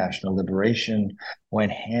freedom, national liberation,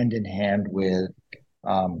 went hand in hand with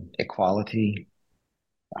equality,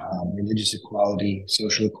 religious equality,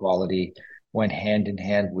 social equality, went hand in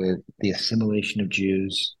hand with the assimilation of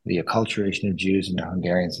Jews, the acculturation of Jews into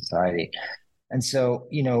Hungarian society. And so,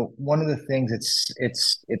 one of the things,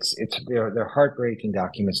 they're heartbreaking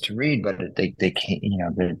documents to read, but they can't,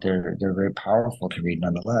 they're very powerful to read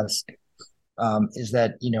nonetheless. Is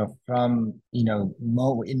that from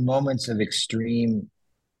in moments of extreme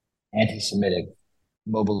anti-Semitic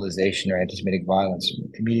mobilization or anti-Semitic violence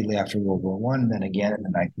immediately after World War I, and then again in the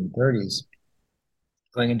 1930s,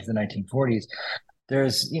 going into the 1940s,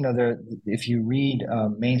 there's, if you read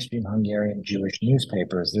mainstream Hungarian Jewish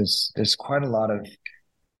newspapers, there's quite a lot of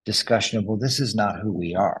discussion of, well, this is not who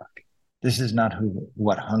we are. This is not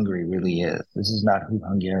what Hungary really is. This is not who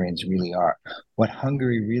Hungarians really are. What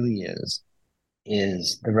Hungary really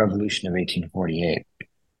is the revolution of 1848.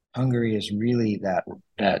 Hungary is really that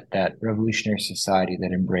revolutionary society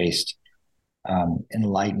that embraced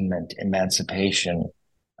enlightenment, emancipation,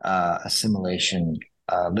 assimilation,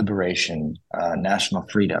 liberation, national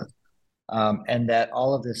freedom, and that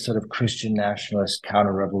all of this sort of Christian nationalist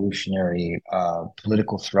counter-revolutionary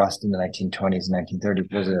political thrust in the 1920s and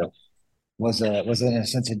 1930s was in a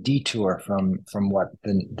sense a detour from what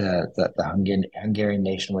the Hungarian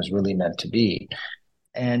nation was really meant to be.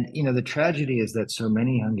 And the tragedy is that so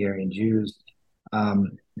many Hungarian Jews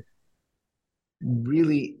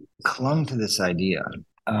really clung to this idea.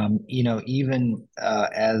 Even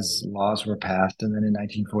as laws were passed, and then in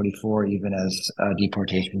 1944, even as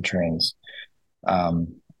deportation trains, began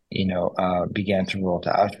to roll to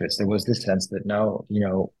Auschwitz, there was this sense that no,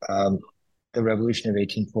 the revolution of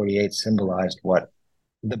 1848 symbolized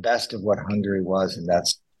the best of what Hungary was, and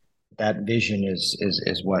that vision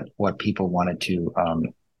is what people wanted to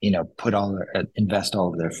invest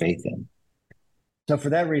all of their faith in. So for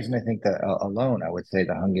that reason, I think that alone, I would say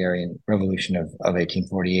the Hungarian Revolution of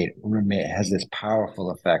 1848 has this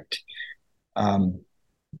powerful effect,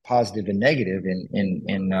 positive and negative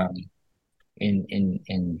in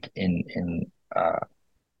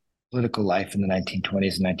political life in the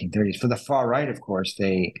 1920s and 1930s. For the far right, of course,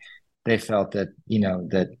 they felt that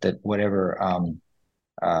that whatever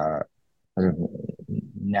sort of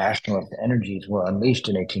nationalist energies were unleashed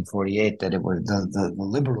in 1848, that it was the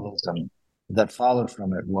liberalism that followed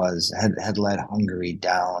from it had led Hungary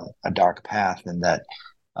down a dark path, and that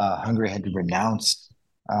Hungary had to renounce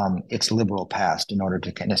its liberal past in order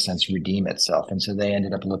to, in a sense, redeem itself. And so they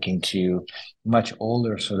ended up looking to much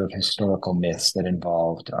older sort of historical myths that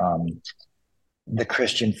involved the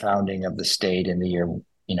Christian founding of the state in the year,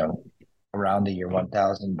 around the year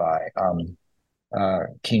 1000 by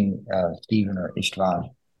King Stephen or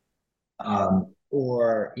Istvan.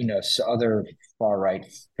 Or so other far right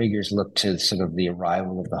figures look to sort of the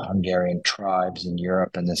arrival of the Hungarian tribes in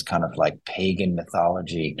Europe and this kind of like pagan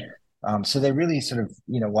mythology. So they really sort of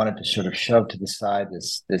wanted to sort of shove to the side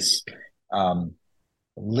this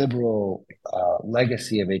liberal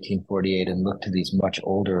legacy of 1848 and look to these much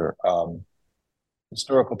older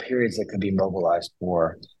historical periods that could be mobilized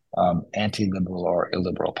for anti-liberal or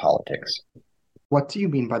illiberal politics. What do you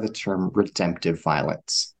mean by the term redemptive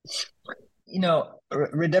violence?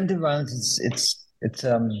 Redemptive violence it's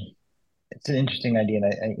an interesting idea,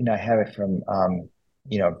 and I have it from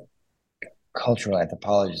cultural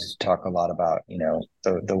anthropologists who talk a lot about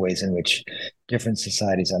the ways in which different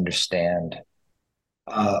societies understand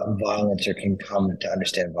violence, or can come to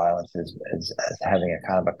understand violence as having a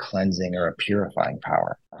kind of a cleansing or a purifying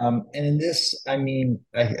power. And in this, I think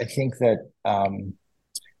that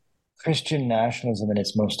Christian nationalism in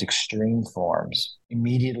its most extreme forms,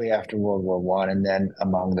 immediately after World War I, and then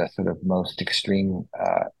among the sort of most extreme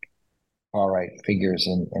far-right figures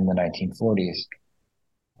in the 1940s,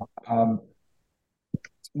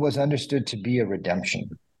 was understood to be a redemption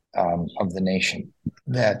of the nation.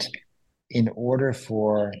 That in order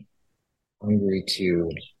for Hungary to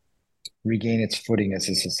regain its footing as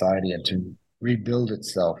a society and to rebuild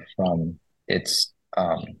itself from its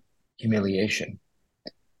humiliation,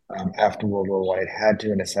 after World War I, it had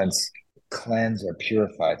to, in a sense, cleanse or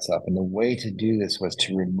purify itself. And the way to do this was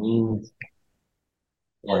to remove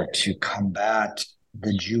or to combat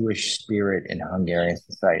the Jewish spirit in Hungarian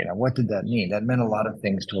society. Now, what did that mean? That meant a lot of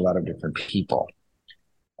things to a lot of different people.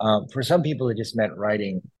 For some people, it just meant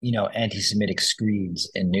writing, anti-Semitic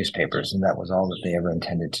screeds in newspapers, and that was all that they ever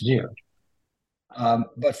intended to do.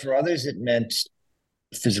 But for others, it meant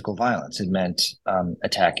physical violence. It meant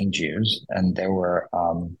attacking Jews, and there were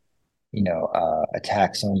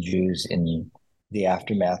attacks on Jews in the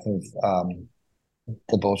aftermath of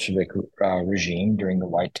the Bolshevik regime during the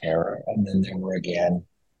White Terror. And then there were again,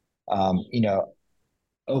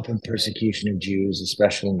 open persecution of Jews,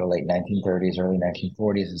 especially in the late 1930s, early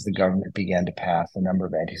 1940s, as the government began to pass a number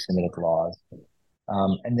of anti-Semitic laws.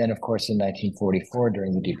 And then, of course, in 1944,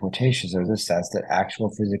 during the deportations, there was a sense that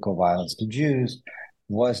actual physical violence to Jews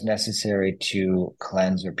was necessary to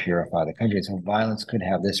cleanse or purify the country. So violence could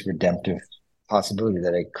have this redemptive possibility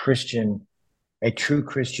that a true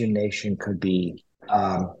Christian nation could be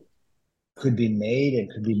made, and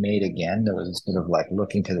could be made again. There was sort of like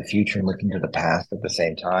looking to the future and looking to the past at the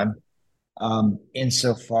same time,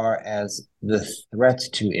 insofar as the threats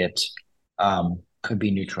to it could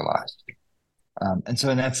be neutralized. And so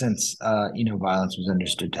in that sense, violence was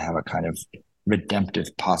understood to have a kind of redemptive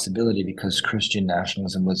possibility, because Christian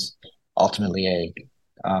nationalism was ultimately a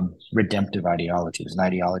redemptive ideology. It was an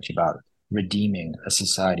ideology about redeeming a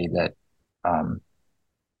society that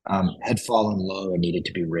had fallen low and needed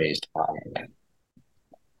to be raised high.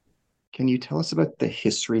 Can you tell us about the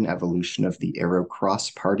history and evolution of the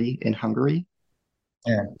Arrow-Cross Party in Hungary?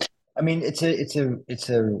 Yeah, it's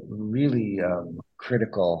a really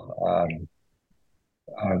critical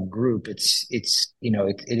group.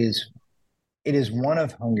 It is one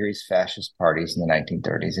of Hungary's fascist parties in the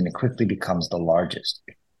 1930s, and it quickly becomes the largest.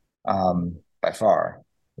 by far.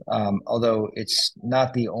 Although it's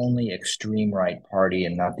not the only extreme right party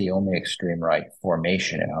and not the only extreme right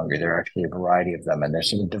formation in Hungary. There are actually a variety of them, and they're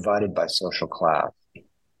sort of divided by social class.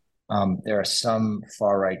 There are some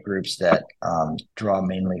far right groups that draw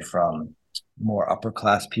mainly from more upper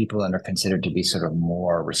class people and are considered to be sort of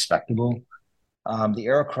more respectable. The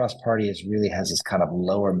Arrow-Cross Party really has this kind of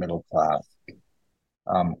lower middle class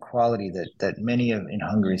quality that many of in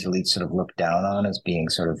Hungary's elites sort of look down on as being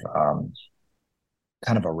sort of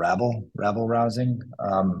kind of a rabble rousing,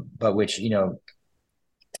 but which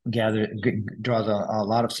draws a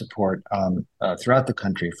lot of support throughout the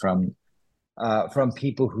country from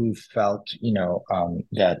people who felt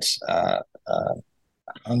that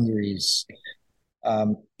Hungary's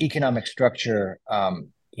economic structure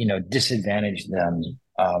disadvantaged them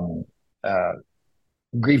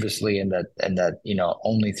grievously, and that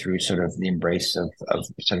only through sort of the embrace of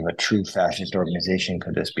sort of a true fascist organization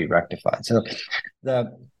could this be rectified. So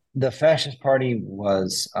the fascist party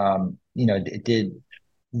was it did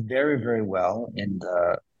very, very well in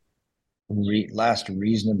the last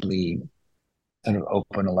reasonably sort of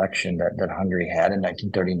open election that Hungary had in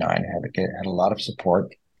 1939. Had a lot of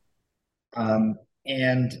support, and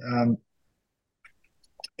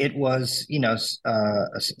it was,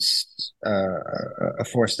 a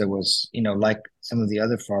force that was, like some of the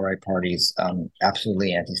other far right parties,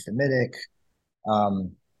 absolutely anti-Semitic,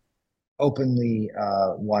 openly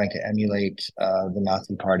wanting to emulate the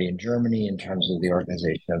Nazi Party in Germany in terms of the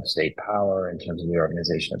organization of state power, in terms of the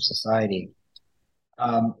organization of society.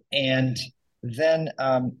 And then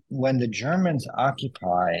when the Germans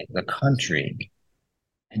occupy the country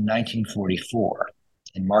in 1944,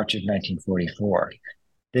 in March of 1944,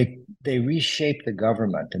 they reshape the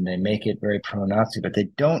government and they make it very pro-Nazi, but they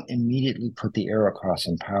don't immediately put the Arrow-Cross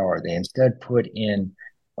in power. They instead put in,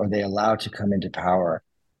 or they allow to come into power,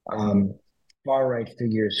 far-right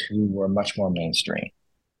figures who were much more mainstream.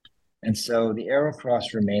 And so the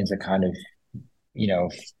Arrow-Cross remains a kind of,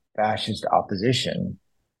 fascist opposition,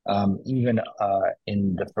 even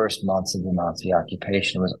in the first months of the Nazi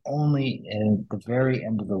occupation. It was only in the very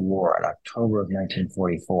end of the war, in October of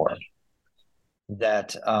 1944,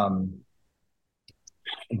 that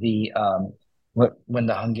when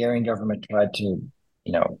the Hungarian government tried to,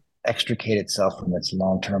 extricate itself from its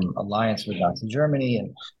long-term alliance with Nazi Germany,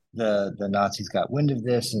 and the Nazis got wind of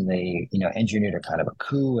this, and they, engineered a kind of a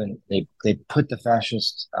coup, and they put the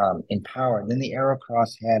fascists in power. And then the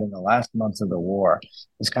Arrow-Cross had, in the last months of the war,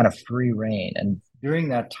 this kind of free reign. And during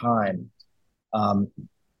that time,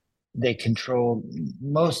 they controlled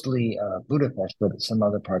mostly Budapest, but some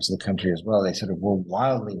other parts of the country as well. They sort of were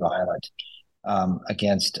wildly violent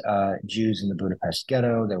against Jews in the Budapest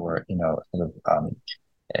ghetto. There were,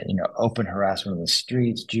 open harassment in the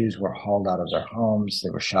streets. Jews were hauled out of their homes. They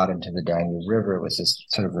were shot into the Danube River. It was this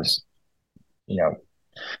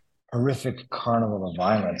horrific carnival of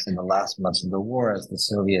violence in the last months of the war as the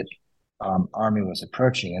Soviet army was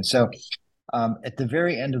approaching. And so at the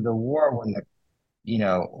very end of the war,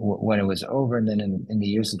 when it was over, and then in the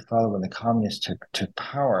years that followed, when the communists took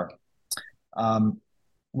power,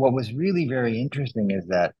 what was really very interesting is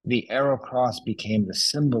that the Arrow-Cross became the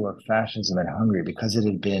symbol of fascism in Hungary because it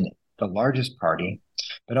had been the largest party,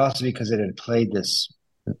 but also because it had played this,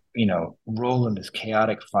 role in this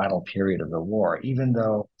chaotic final period of the war. Even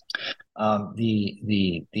though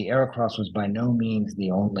the Arrow-Cross was by no means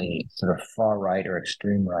the only sort of far right or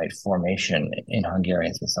extreme right formation in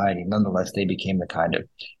Hungarian society, nonetheless, they became the kind of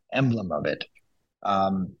emblem of it.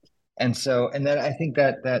 And then I think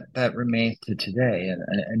that remains to today. And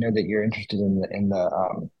I know that you're interested in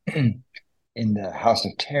the House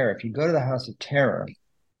of Terror. If you go to the House of Terror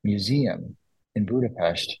Museum in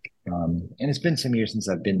Budapest, and it's been some years since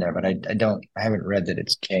I've been there, but I haven't read that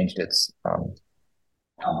it's changed its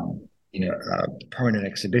permanent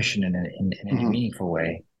exhibition in any meaningful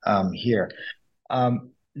way here.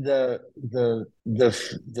 The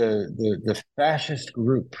fascist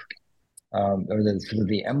group, or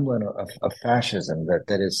the emblem of fascism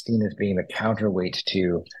that is seen as being the counterweight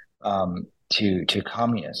to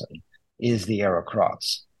communism, is the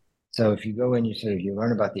Arrow-Cross. So if you go in, you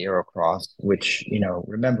learn about the Arrow-Cross, which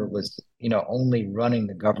remember was only running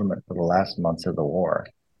the government for the last months of the war,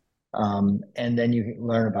 and then you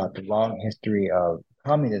learn about the long history of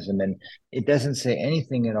communism, and it doesn't say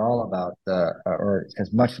anything at all about or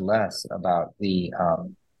as much less about the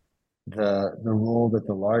role that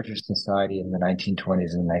the larger society in the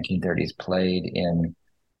 1920s and 1930s played in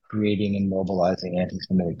creating and mobilizing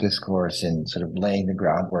anti-Semitic discourse and sort of laying the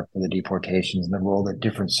groundwork for the deportations, and the role that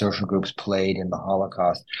different social groups played in the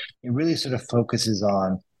Holocaust. It really sort of focuses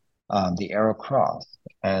on the Arrow Cross,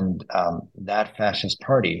 and that fascist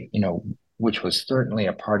party, which was certainly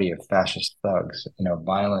a party of fascist thugs,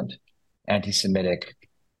 violent, anti-Semitic,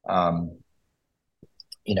 um,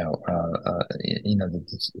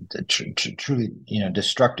 truly,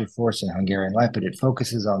 destructive force in Hungarian life, but it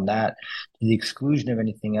focuses on that to the exclusion of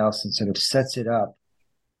anything else and sort of sets up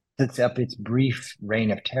its brief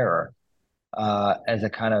reign of terror as a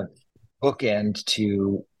kind of bookend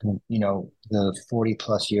to, the 40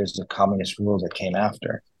 plus years of communist rule that came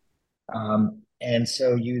after. And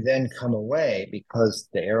so you then come away, because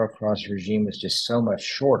the Arrow Cross regime was just so much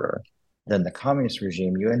shorter than the communist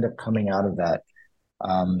regime, you end up coming out of that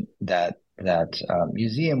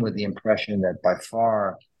museum with the impression that by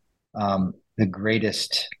far the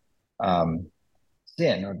greatest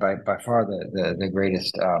sin, or by far the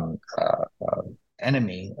greatest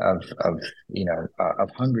enemy of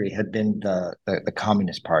Hungary had been the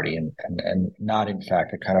Communist Party, and not in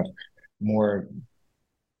fact a kind of more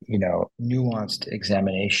nuanced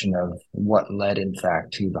examination of what led in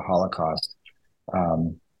fact to the Holocaust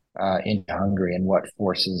in Hungary, and what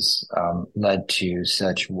forces led to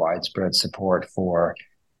such widespread support for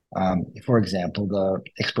example, the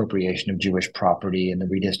expropriation of Jewish property and the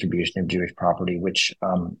redistribution of Jewish property, which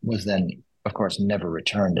was then, of course, never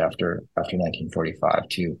returned after 1945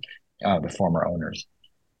 to the former owners.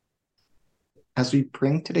 As we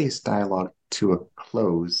bring today's dialogue to a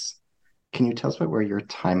close, can you tell us about where your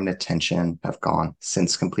time and attention have gone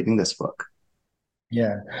since completing this book?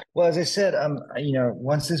 Yeah. Well, as I said,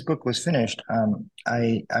 once this book was finished,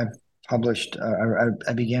 I published.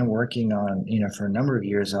 I began working on, for a number of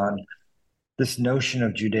years on this notion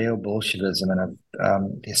of Judeo-Bolshevism and of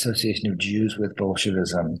the association of Jews with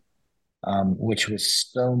Bolshevism, which was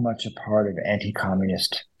so much a part of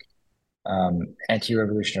anti-communist,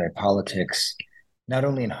 anti-revolutionary politics, not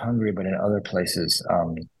only in Hungary but in other places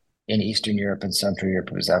in Eastern Europe and Central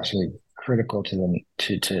Europe. It was absolutely critical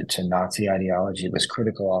to Nazi ideology. It was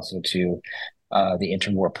critical also to the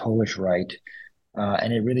interwar Polish right,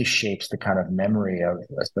 and it really shapes the kind of memory of,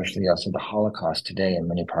 especially also the Holocaust today in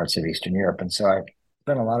many parts of Eastern Europe. And so I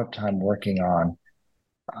spent a lot of time working on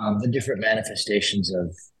the different manifestations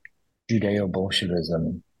of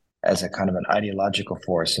Judeo-Bolshevism as a kind of an ideological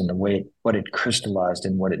force, and the way what it crystallized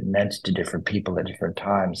and what it meant to different people at different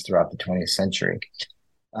times throughout the 20th century.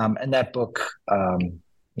 And that book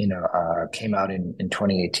came out in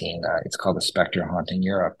 2018. It's called The Spectre Haunting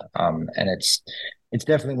Europe. And it's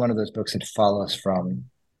definitely one of those books that follows from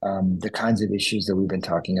the kinds of issues that we've been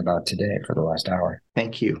talking about today for the last hour.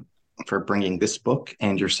 Thank you for bringing this book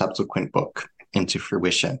and your subsequent book into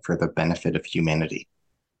fruition for the benefit of humanity.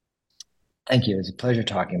 Thank you. It was a pleasure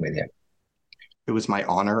talking with you. It was my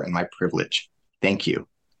honor and my privilege. Thank you.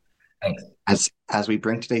 Thanks. As we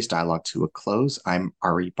bring today's dialogue to a close, I'm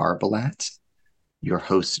Ari Barbalat, your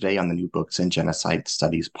host today on the New Books in Genocide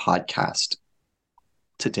Studies podcast.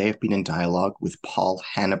 Today I've been in dialogue with Paul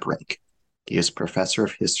Hanebrink. He is professor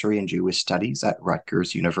of history and Jewish studies at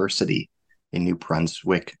Rutgers University in New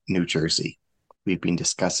Brunswick, New Jersey. We've been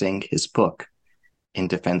discussing his book, In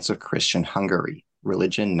Defense of Christian Hungary,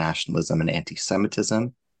 Religion, Nationalism, and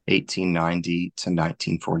Antisemitism, 1890 to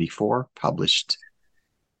 1944, published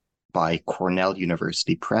by Cornell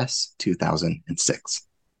University Press, 2006.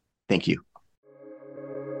 Thank you.